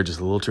still there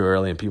just a little too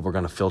early and people were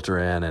going to filter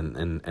in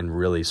and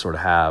really sort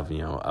of have,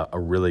 a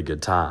really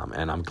good time.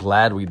 And I'm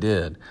glad we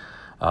did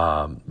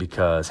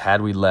because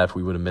had we left,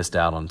 we would have missed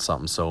out on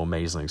something so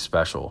amazingly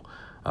special.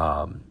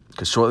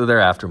 Because shortly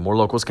thereafter, more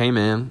locals came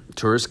in,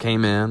 tourists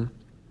came in.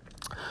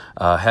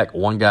 Heck,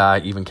 one guy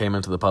even came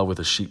into the pub with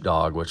a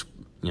sheepdog, which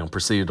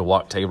proceeded to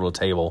walk table to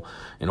table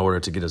in order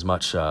to get as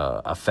much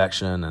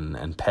affection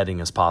and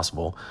petting as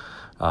possible.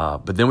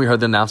 But then we heard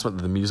the announcement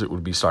that the music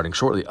would be starting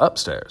shortly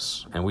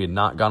upstairs, and we had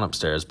not gone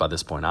upstairs by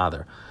this point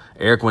either.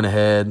 Eric went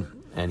ahead,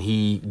 and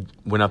he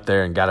went up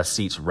there and got us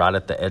seats right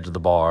at the edge of the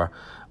bar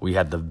We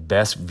had the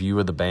best view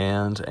of the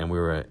band, and we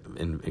were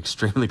in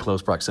extremely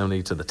close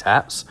proximity to the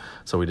taps,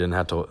 so we didn't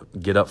have to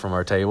get up from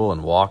our table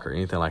and walk or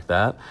anything like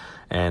that.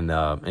 And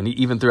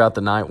even throughout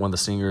the night, one of the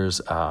singers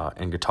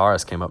and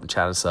guitarists came up and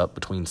chatted us up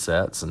between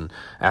sets and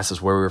asked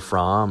us where we were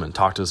from and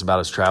talked to us about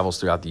his travels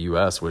throughout the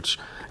U.S., which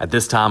at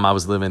this time I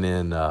was living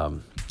in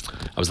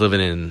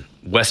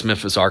West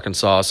Memphis,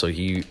 Arkansas, so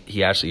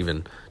he actually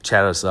even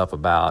chatted us up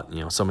about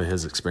some of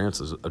his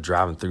experiences of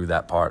driving through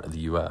that part of the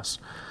U.S.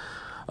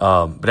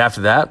 But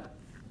after that,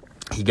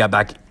 he got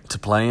back to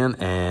playing,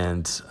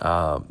 and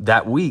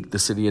that week the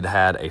city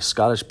had a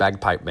Scottish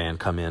bagpipe band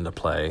come in to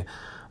play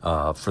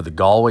for the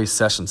Galway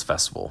Sessions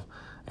Festival.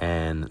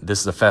 And this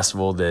is a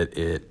festival that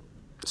it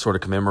sort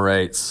of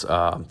commemorates.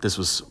 This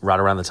was right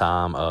around the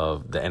time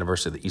of the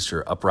anniversary of the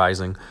Easter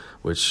Uprising,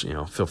 which,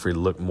 feel free to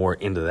look more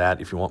into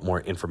that if you want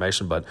more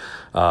information. But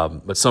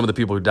some of the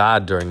people who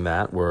died during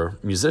that were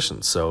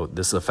musicians. So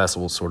this is a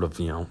festival sort of,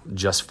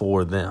 just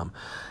for them.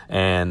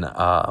 And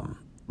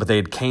but they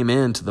had came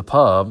into the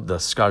pub, the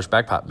Scottish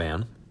Bagpipe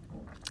Band,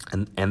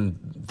 and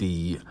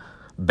the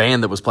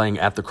band that was playing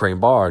at the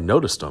Crane Bar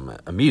noticed them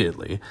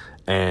immediately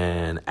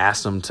and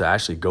asked them to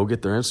actually go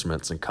get their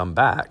instruments and come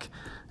back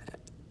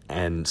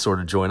and sort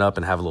of join up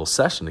and have a little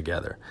session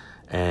together.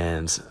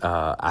 And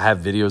I have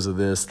videos of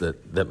this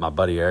that my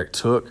buddy Eric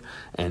took,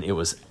 and it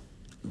was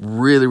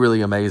really, really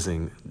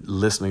amazing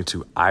listening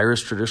to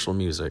Irish traditional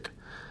music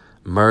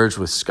merged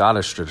with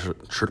Scottish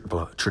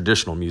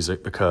traditional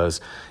music,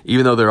 because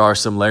even though there are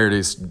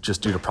similarities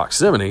just due to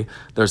proximity,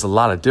 there's a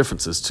lot of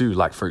differences too.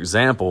 Like, for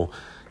example,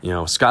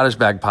 Scottish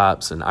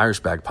bagpipes and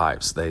Irish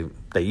bagpipes, they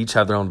each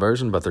have their own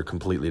version, but they're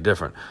completely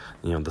different.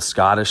 The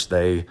Scottish,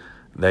 they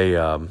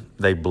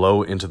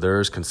blow into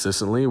theirs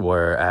consistently,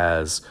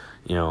 whereas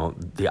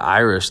the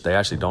Irish, they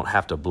actually don't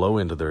have to blow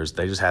into theirs.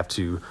 They just have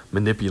to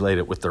manipulate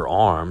it with their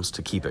arms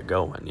to keep it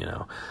going.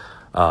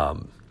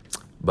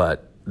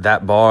 But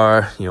that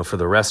bar, for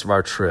the rest of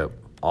our trip,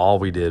 all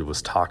we did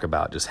was talk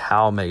about just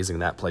how amazing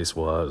that place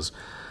was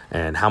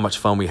and how much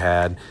fun we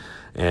had.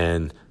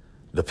 And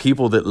the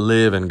people that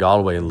live in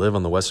Galway and live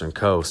on the western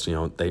coast,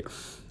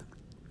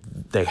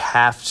 they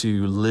have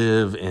to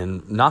live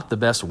in not the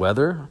best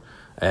weather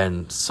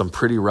and some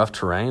pretty rough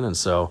terrain. And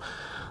so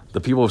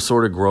the people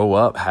sort of grow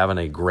up having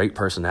a great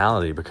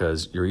personality,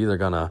 because you're either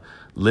going to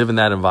live in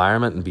that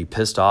environment and be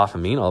pissed off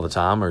and mean all the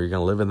time, or you're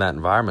going to live in that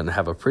environment and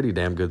have a pretty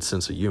damn good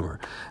sense of humor.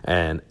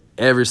 And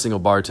every single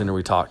bartender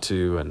we talked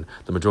to and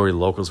the majority of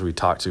the locals we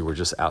talked to were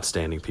just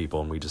outstanding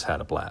people, and we just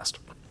had a blast.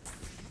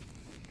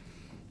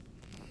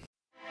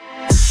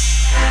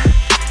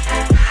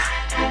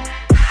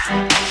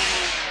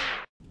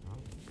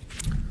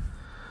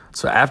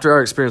 So after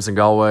our experience in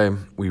Galway,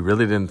 we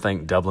really didn't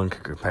think Dublin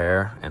could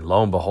compare, and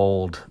lo and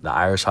behold, the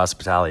Irish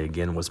hospitality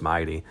again was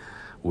mighty.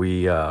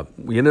 We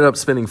ended up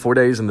spending 4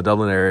 days in the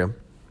Dublin area,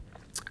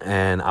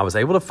 and I was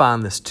able to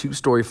find this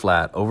 2-story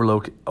flat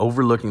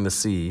overlooking the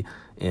sea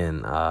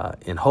in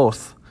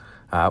Howth,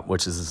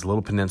 which is this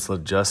little peninsula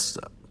just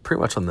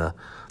pretty much on the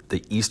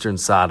eastern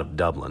side of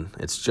Dublin.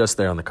 It's just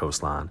there on the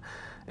coastline,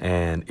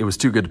 and it was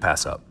too good to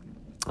pass up.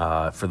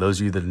 For those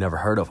of you that have never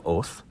heard of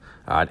Howth,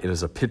 it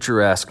is a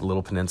picturesque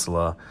little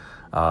peninsula,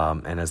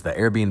 and as the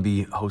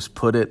Airbnb host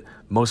put it,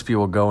 most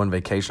people go on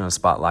vacation on a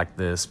spot like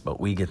this,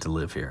 but we get to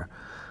live here.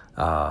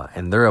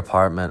 And their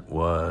apartment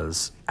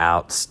was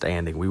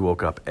outstanding. We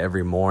woke up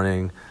every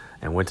morning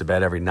and went to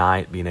bed every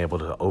night, being able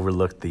to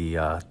overlook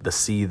the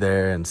sea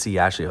there and see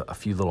actually a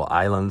few little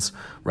islands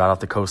right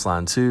off the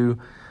coastline too.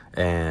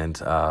 And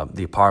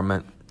the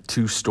apartment,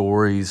 2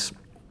 stories,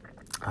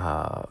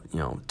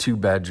 2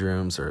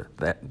 bedrooms, or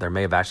there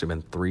may have actually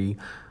been 3.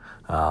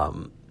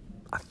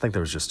 I think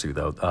there was just 2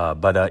 though.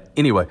 But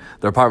anyway,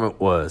 the apartment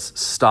was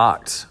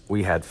stocked.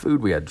 We had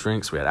food, we had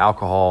drinks, we had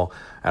alcohol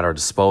at our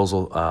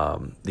disposal.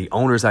 The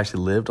owners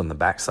actually lived on the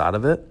back side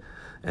of it.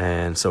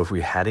 And so if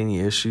we had any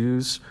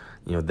issues,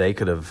 they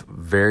could have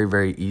very,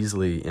 very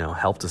easily,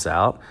 helped us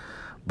out.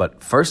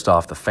 But first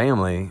off, the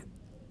family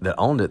that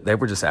owned it, they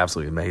were just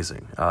absolutely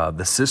amazing.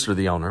 The sister of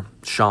the owner,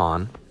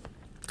 Sean,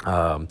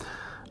 the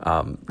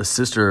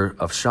sister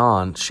of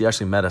Sean, she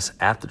actually met us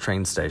at the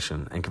train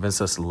station and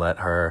convinced us to let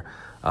her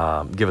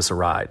give us a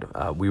ride.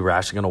 We were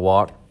actually going to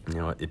walk.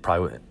 It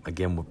probably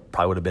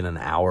would have been an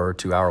hour or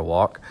 2-hour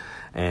walk,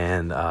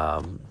 and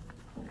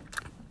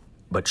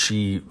but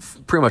she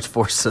pretty much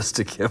forced us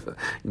to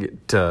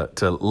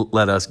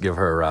let us give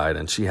her a ride.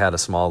 And she had a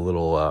small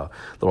little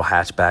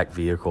hatchback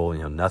vehicle,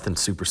 nothing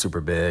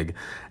super big,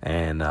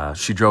 and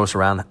she drove us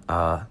around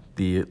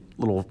the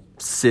little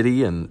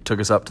city and took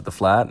us up to the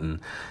flat, and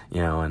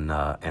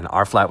and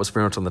our flat was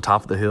pretty much on the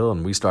top of the hill,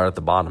 and we started at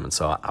the bottom. And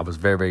so I was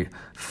very, very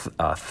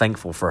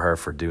thankful for her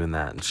for doing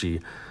that. And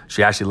she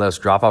actually let us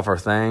drop off our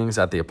things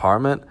at the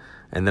apartment,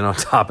 and then on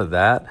top of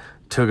that,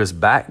 took us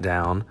back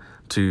down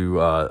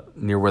to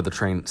near where the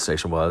train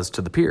station was,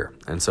 to the pier.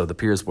 And so the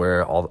pier is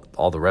where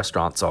all the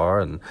restaurants are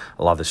and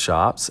a lot of the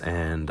shops,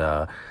 and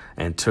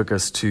took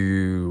us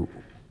to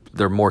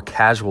their more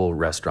casual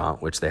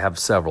restaurant, which they have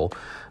several,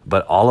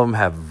 but all of them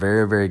have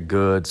very, very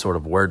good sort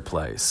of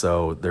wordplay.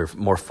 So their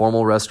more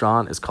formal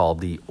restaurant is called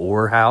the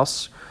Oar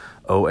House,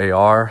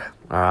 OAR,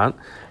 all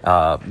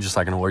right, just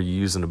like an oar you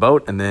use in a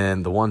boat. And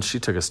then the one she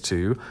took us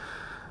to,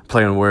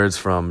 play on words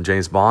from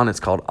James Bond, it's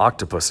called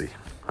Octopussy.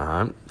 All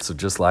right, so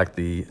just like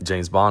the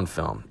James Bond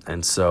film.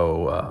 And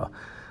so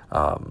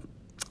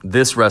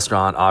this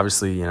restaurant,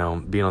 obviously,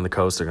 being on the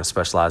coast, they're going to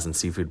specialize in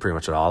seafood, pretty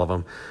much at all of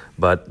them.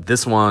 But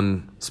this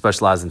one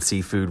specialized in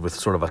seafood with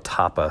sort of a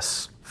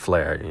tapas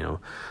flair.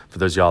 For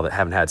those of y'all that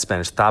haven't had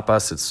Spanish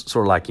tapas, it's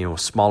sort of like,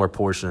 smaller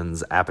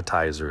portions,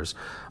 appetizers,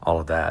 all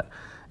of that.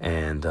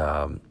 And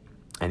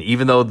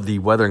even though the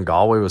weather in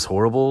Galway was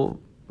horrible,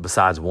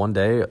 besides one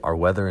day, our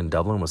weather in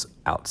Dublin was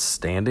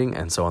outstanding.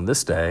 And so on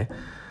this day,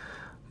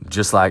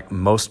 just like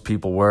most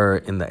people were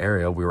in the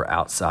area, we were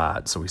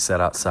outside. So we sat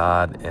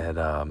outside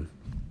and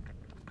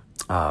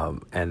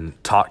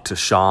talked to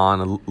Sean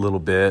a little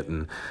bit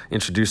and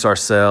introduced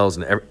ourselves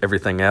and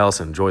everything else,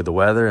 and enjoyed the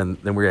weather. And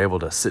then we were able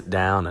to sit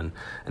down and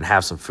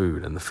have some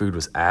food. And the food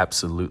was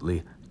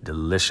absolutely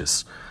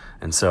delicious.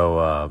 And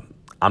so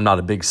I'm not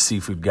a big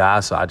seafood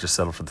guy, so I just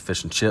settled for the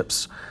fish and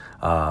chips.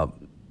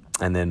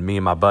 And then me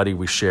and my buddy,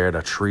 we shared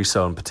a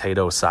chorizo and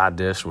potato side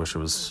dish, which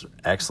was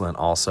excellent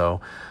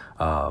also.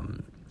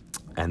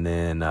 And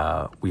then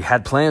we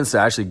had plans to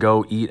actually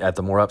go eat at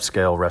the more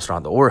upscale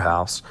restaurant, the Oar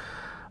House.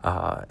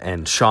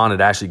 And Sean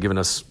had actually given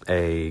us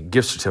a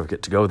gift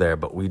certificate to go there,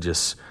 but we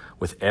just,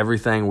 with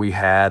everything we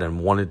had and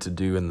wanted to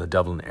do in the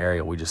Dublin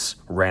area, we just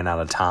ran out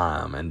of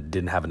time and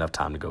didn't have enough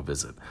time to go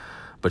visit.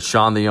 But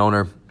Sean, the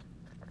owner,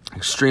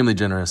 extremely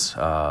generous.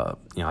 I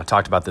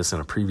talked about this in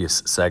a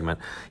previous segment.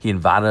 He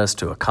invited us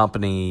to a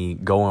company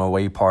going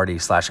away party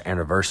 /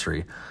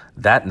 anniversary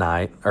that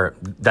night, or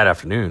that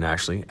afternoon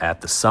actually, at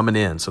the Summit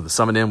Inn. So the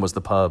Summit Inn was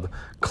the pub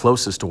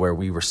closest to where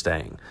we were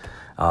staying.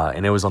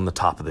 And it was on the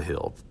top of the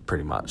hill,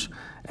 pretty much.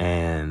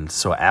 And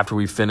so after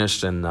we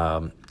finished and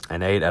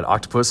ate at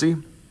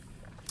Octopussy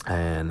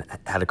and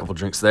had a couple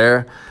drinks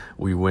there,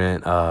 we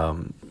went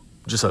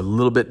just a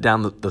little bit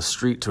down the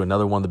street to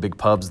another one of the big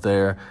pubs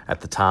there.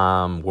 At the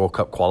time, World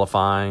Cup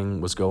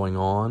qualifying was going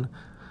on.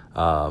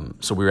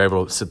 So we were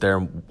able to sit there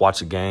and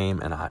watch a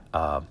game. And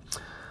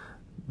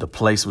the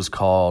place was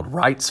called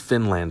Wright's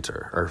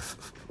Finlander,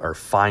 or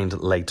Find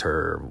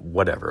Later,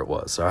 whatever it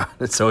was. All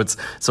right? So it's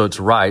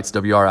Wright's,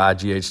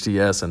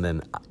 WRIGHTS, and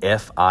then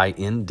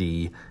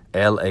FINDLATER.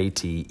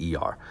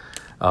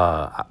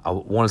 I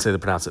want to say they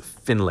pronounce it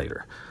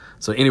Finlater.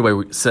 So anyway,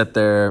 we sat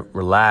there,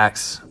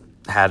 relaxed,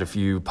 had a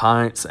few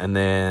pints, and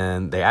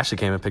then they actually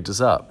came and picked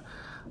us up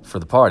for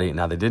the party.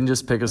 Now, they didn't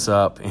just pick us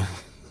up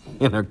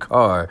in a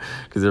car,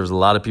 because there was a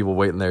lot of people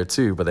waiting there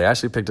too, but they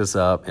actually picked us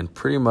up in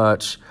pretty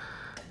much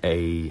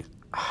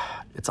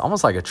it's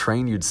almost like a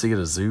train you'd see at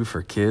a zoo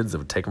for kids that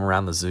would take them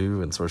around the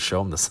zoo and sort of show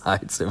them the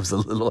sights. It was a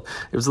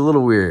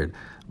little weird,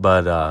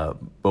 but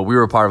we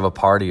were a part of a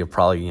party of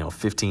probably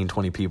 15,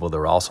 20 people that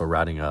were also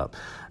riding up.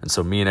 And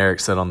so me and Eric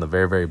sat on the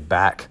very, very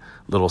back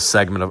little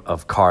segment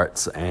of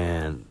carts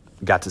and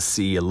got to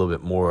see a little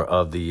bit more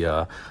of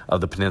the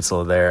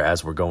peninsula there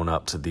as we're going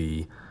up to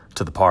the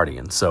party.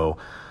 And so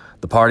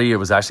the party, it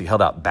was actually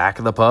held out back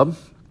of the pub,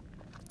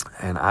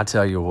 and I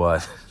tell you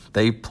what,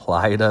 they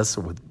plied us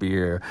with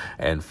beer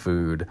and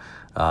food.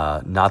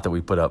 Not that we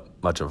put up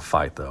much of a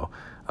fight, though.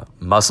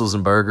 Mussels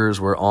and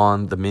burgers were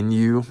on the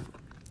menu,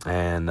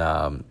 and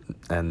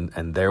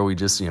there we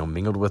just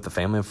mingled with the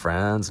family and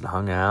friends and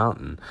hung out,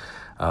 and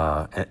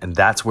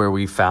that's where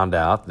we found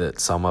out that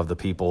some of the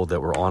people that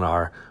were on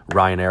our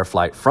Ryanair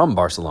flight from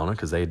Barcelona,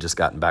 because they had just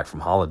gotten back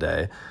from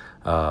holiday,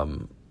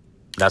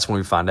 that's when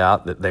we found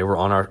out that they were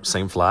on our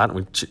same flight, and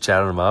we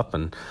chatted them up,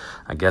 and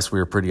I guess we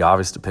were pretty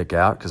obvious to pick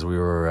out, because we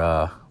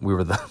were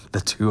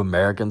the two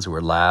Americans who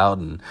were loud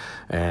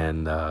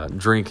and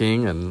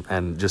drinking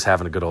and just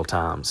having a good old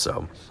time.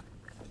 So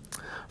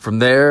from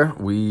there,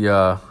 we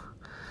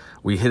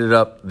hit it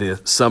up the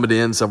Summit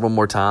Inn several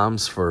more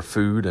times for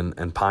food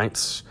and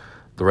pints.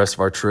 The rest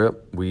of our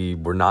trip, we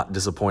were not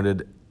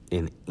disappointed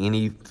in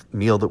any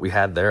meal that we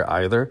had there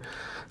either.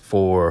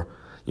 For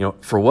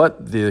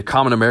what the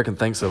common American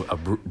thinks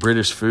of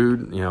British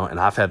food, and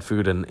I've had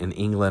food in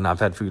England, I've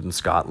had food in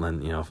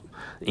Scotland,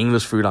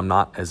 English food I'm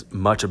not as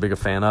much a big a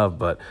fan of,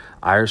 but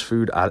Irish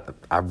food, I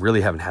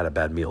really haven't had a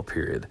bad meal,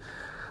 period.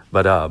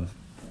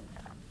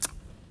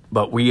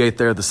 But we ate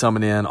there at the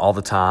Summit Inn all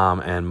the time,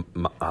 and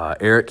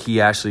Eric,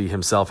 he actually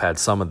himself had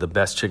some of the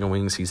best chicken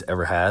wings he's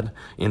ever had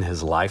in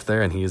his life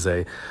there, and he's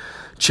a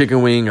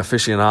chicken wing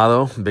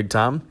aficionado, big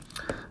time.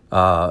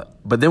 But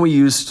then we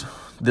used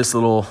this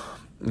little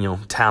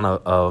town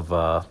of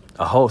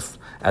Howth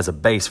as a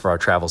base for our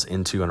travels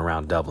into and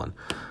around Dublin.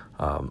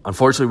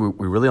 Unfortunately,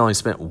 we really only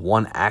spent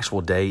one actual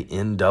day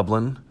in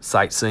Dublin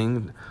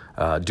sightseeing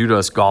due to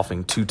us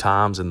golfing 2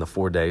 times in the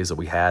 4 days that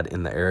we had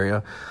in the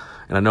area.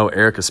 And I know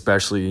Eric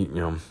especially,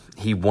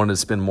 he wanted to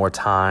spend more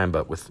time,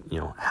 but with,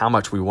 how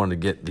much we wanted to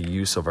get the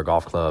use of our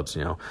golf clubs,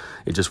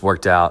 it just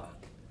worked out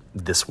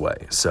this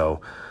way.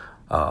 So,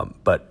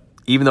 but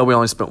even though we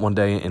only spent one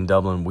day in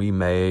Dublin, we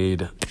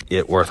made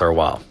it worth our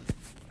while.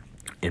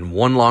 In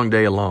one long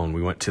day alone,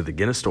 we went to the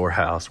Guinness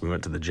Storehouse, we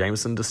went to the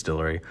Jameson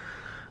Distillery,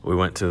 we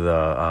went to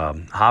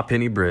the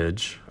Ha'Penny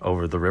Bridge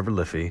over the River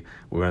Liffey,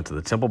 we went to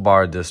the Temple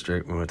Bar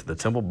District, we went to the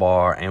Temple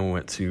Bar, and we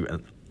went to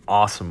an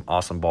awesome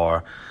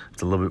bar.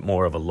 It's a little bit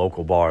more of a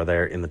local bar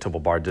there in the Temple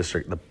Bar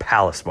District, the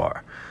Palace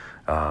Bar.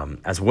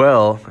 As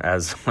well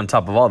as, on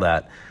top of all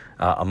that,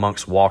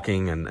 amongst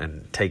walking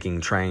and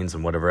taking trains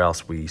and whatever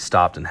else, we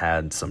stopped and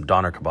had some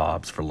doner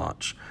kebabs for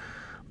lunch.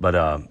 But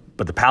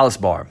the Palace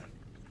Bar,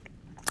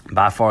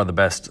 by far the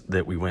best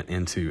that we went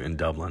into in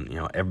Dublin. You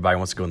know, everybody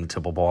wants to go in the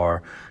Temple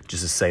Bar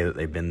just to say that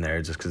they've been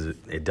there, just because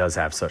it does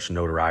have such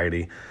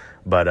notoriety.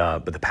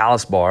 But the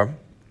Palace Bar,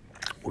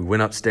 we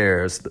went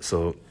upstairs.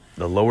 So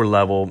the lower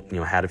level, you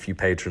know, had a few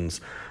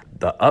patrons.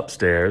 The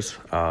upstairs,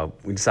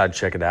 we decided to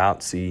check it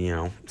out, see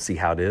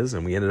how it is,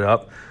 and we ended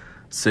up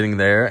sitting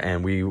there,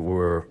 and we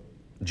were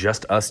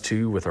just us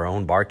two with our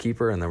own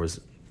barkeeper, and there was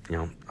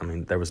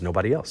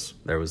nobody else.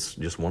 There was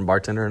just one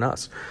bartender and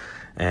us.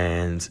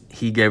 And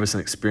he gave us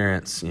an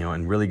experience,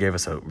 and really gave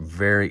us a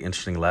very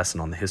interesting lesson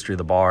on the history of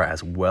the bar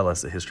as well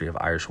as the history of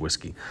Irish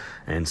whiskey,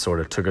 and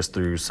sort of took us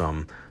through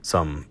some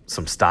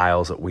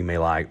styles that we may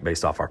like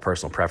based off our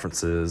personal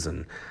preferences,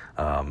 and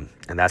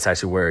that's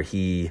actually where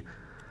he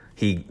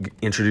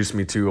introduced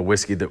me to a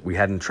whiskey that we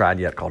hadn't tried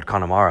yet called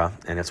Connemara,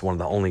 and it's one of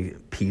the only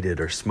peated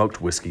or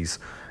smoked whiskeys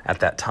at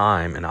that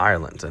time in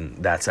Ireland,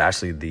 and that's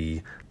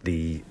actually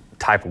the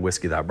type of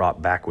whiskey that I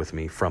brought back with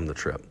me from the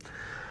trip.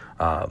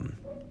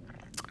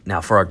 Now,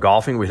 for our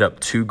golfing, we hit up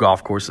 2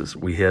 golf courses.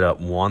 We hit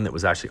up one that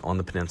was actually on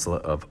the peninsula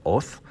of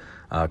Oath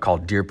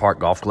called Deer Park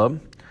Golf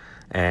Club,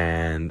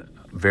 and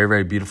very,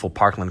 very beautiful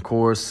parkland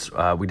course.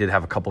 We did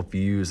have a couple of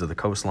views of the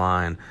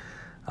coastline,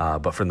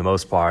 but for the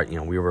most part,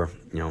 we were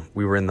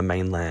in the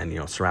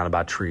mainland, surrounded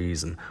by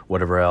trees and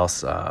whatever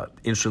else.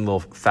 Interesting little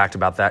fact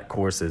about that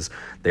course is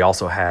they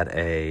also had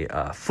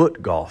a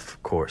foot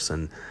golf course,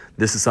 and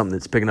this is something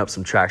that's picking up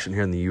some traction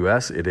here in the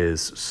U.S. It is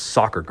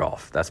soccer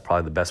golf. That's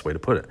probably the best way to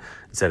put it.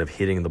 Instead of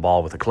hitting the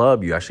ball with a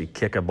club, you actually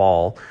kick a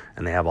ball,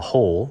 and they have a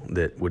hole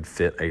that would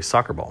fit a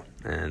soccer ball.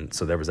 And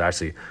so there was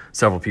actually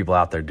several people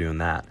out there doing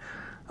that.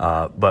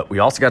 But we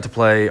also got to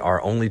play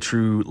our only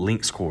true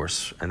links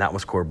course, and that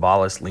was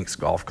Corballis Links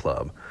Golf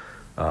Club.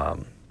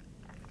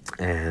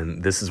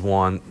 And this is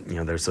one,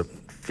 there's a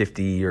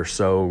 50 or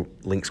so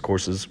links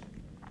courses,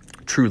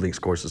 true links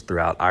courses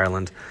throughout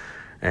Ireland.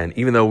 And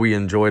even though we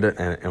enjoyed it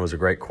and it was a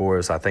great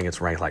course, I think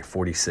it's ranked like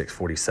 46th,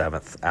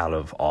 47th out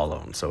of all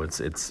of them. So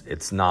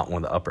it's not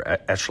one of the upper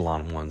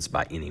echelon ones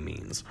by any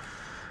means.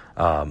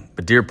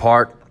 But Deer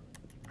Park,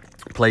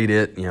 played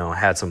it,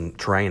 had some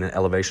terrain and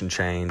elevation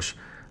change.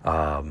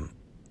 Really,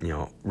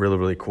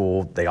 really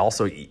cool. They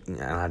also,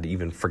 and I'd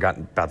even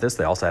forgotten about this,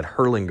 they also had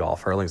hurling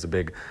golf. Hurling's a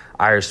big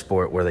Irish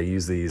sport where they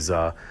use these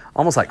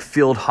almost like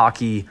field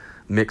hockey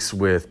mixed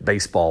with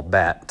baseball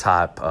bat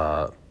type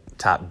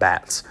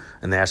bats,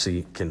 and they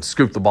actually can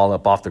scoop the ball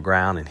up off the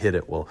ground and hit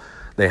it. Well,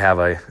 they have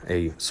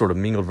a sort of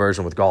mingled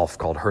version with golf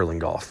called hurling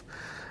golf.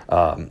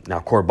 Now,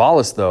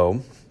 Corballis,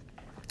 though,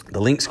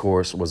 the links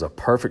course was a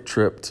perfect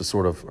trip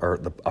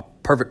to a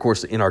perfect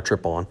course to end our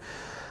trip on.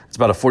 It's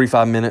about a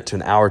 45-minute to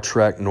an hour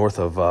trek north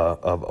of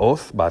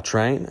Oath by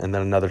train, and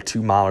then another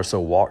 2 mile or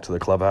so walk to the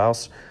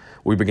clubhouse.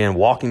 We began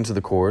walking to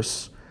the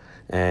course,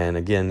 and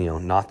again,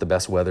 not the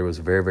best weather. It was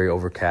very, very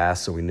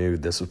overcast, so we knew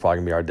this was probably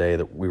going to be our day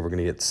that we were going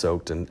to get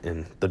soaked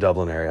in the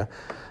Dublin area.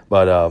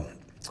 But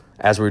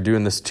as we were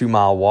doing this 2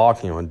 mile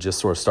walk, and just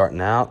sort of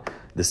starting out,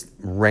 this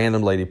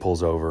random lady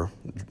pulls over,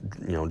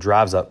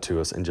 drives up to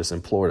us and just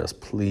implored us,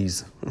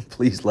 please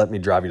let me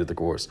drive you to the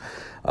course,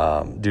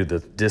 due to the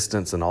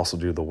distance and also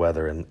due to the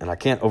weather. And I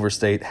can't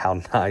overstate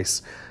how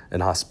nice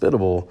and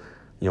hospitable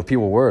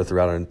people were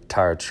throughout our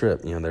entire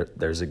trip.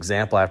 There's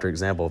example after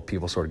example of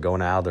people sort of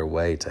going out of their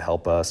way to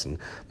help us and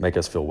make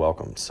us feel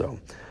welcome. So,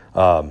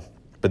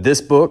 but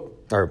this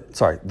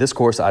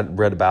course I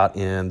read about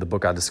in the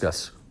book I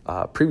discussed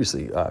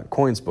previously,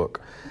 Coyne's book,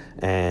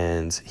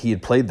 and he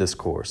had played this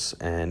course,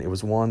 and it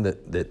was one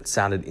that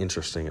sounded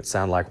interesting. It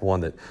sounded like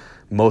one that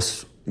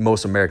most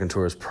American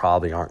tourists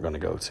probably aren't going to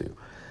go to,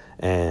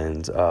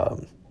 and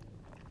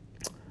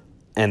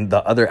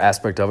the other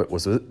aspect of it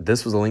was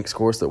this was a links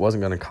course that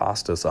wasn't going to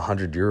cost us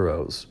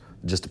 €100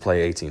 just to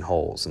play 18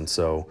 holes. And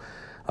so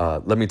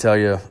let me tell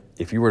you,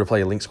 if you were to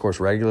play a links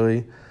course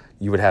regularly,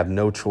 you would have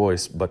no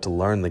choice but to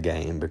learn the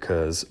game,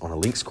 because on a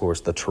links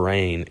course, the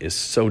terrain is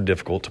so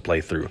difficult to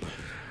play through.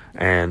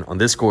 And on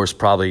this course,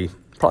 probably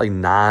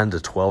 9 to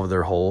 12 of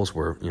their holes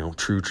were,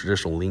 true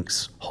traditional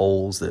links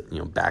holes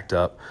that, backed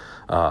up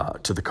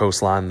to the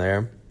coastline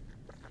there.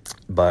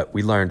 But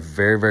we learned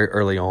very, very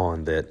early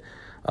on that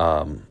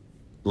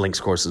links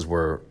courses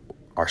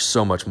are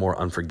so much more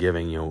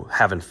unforgiving,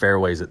 having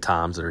fairways at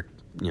times that are,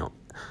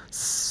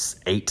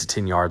 8 to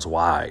 10 yards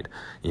wide,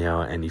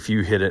 and if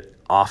you hit it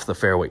off the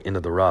fairway into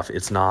the rough,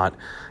 it's not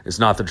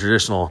the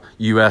traditional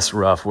U.S.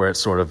 rough where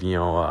it's sort of,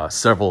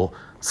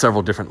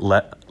 several different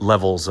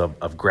levels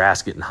of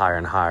grass getting higher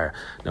and higher.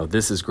 No,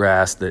 this is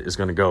grass that is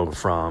going to go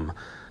from,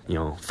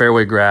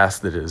 fairway grass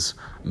that is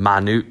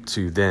minute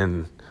to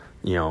then,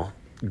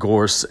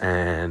 gorse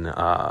and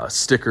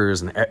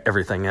stickers and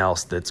everything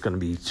else that's going to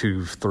be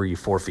 2, 3,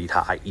 4 feet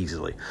high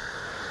easily.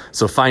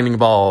 So finding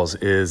balls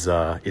is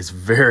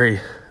very,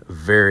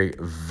 very,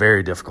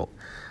 very difficult.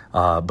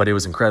 But it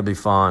was incredibly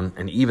fun,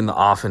 and even the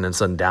often and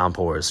sudden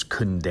downpours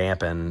couldn't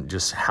dampen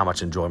just how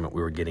much enjoyment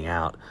we were getting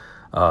out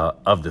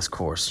of this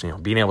course.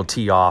 Being able to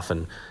tee off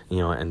and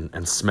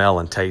and smell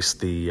and taste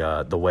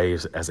the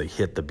waves as they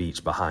hit the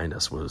beach behind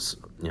us was,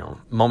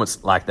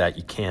 moments like that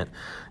you can't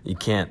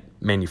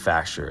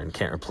manufacture and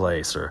can't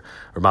replace. Or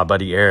my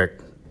buddy Eric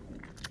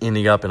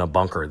ending up in a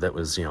bunker that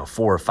was 4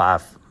 or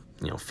 5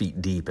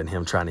 feet deep, and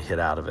him trying to hit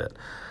out of it.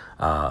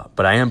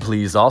 But I am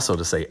pleased also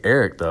to say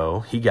Eric,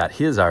 though, he got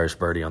his Irish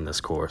birdie on this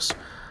course.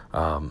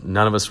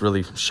 None of us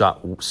really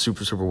shot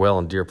super well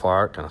in Deer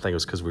Park, and I think it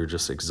was because we were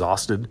just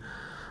exhausted.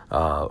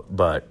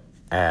 But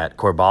at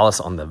Corvallis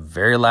on the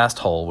very last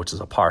hole, which is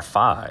a par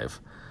 5,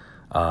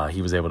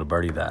 he was able to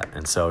birdie that.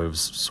 And so it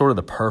was sort of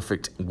the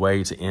perfect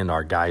way to end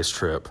our guys'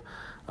 trip,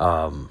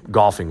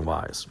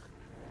 golfing-wise.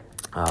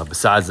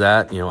 Besides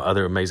that,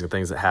 other amazing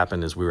things that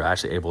happened is we were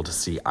actually able to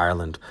see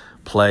Ireland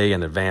play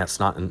and advance,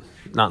 not in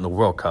the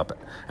World Cup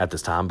at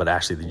this time, but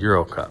actually the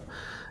Euro Cup.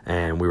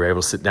 And we were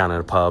able to sit down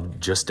in a pub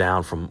just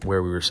down from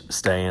where we were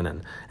staying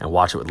and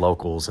watch it with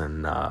locals,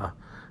 and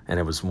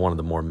it was one of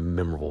the more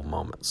memorable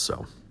moments.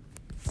 So.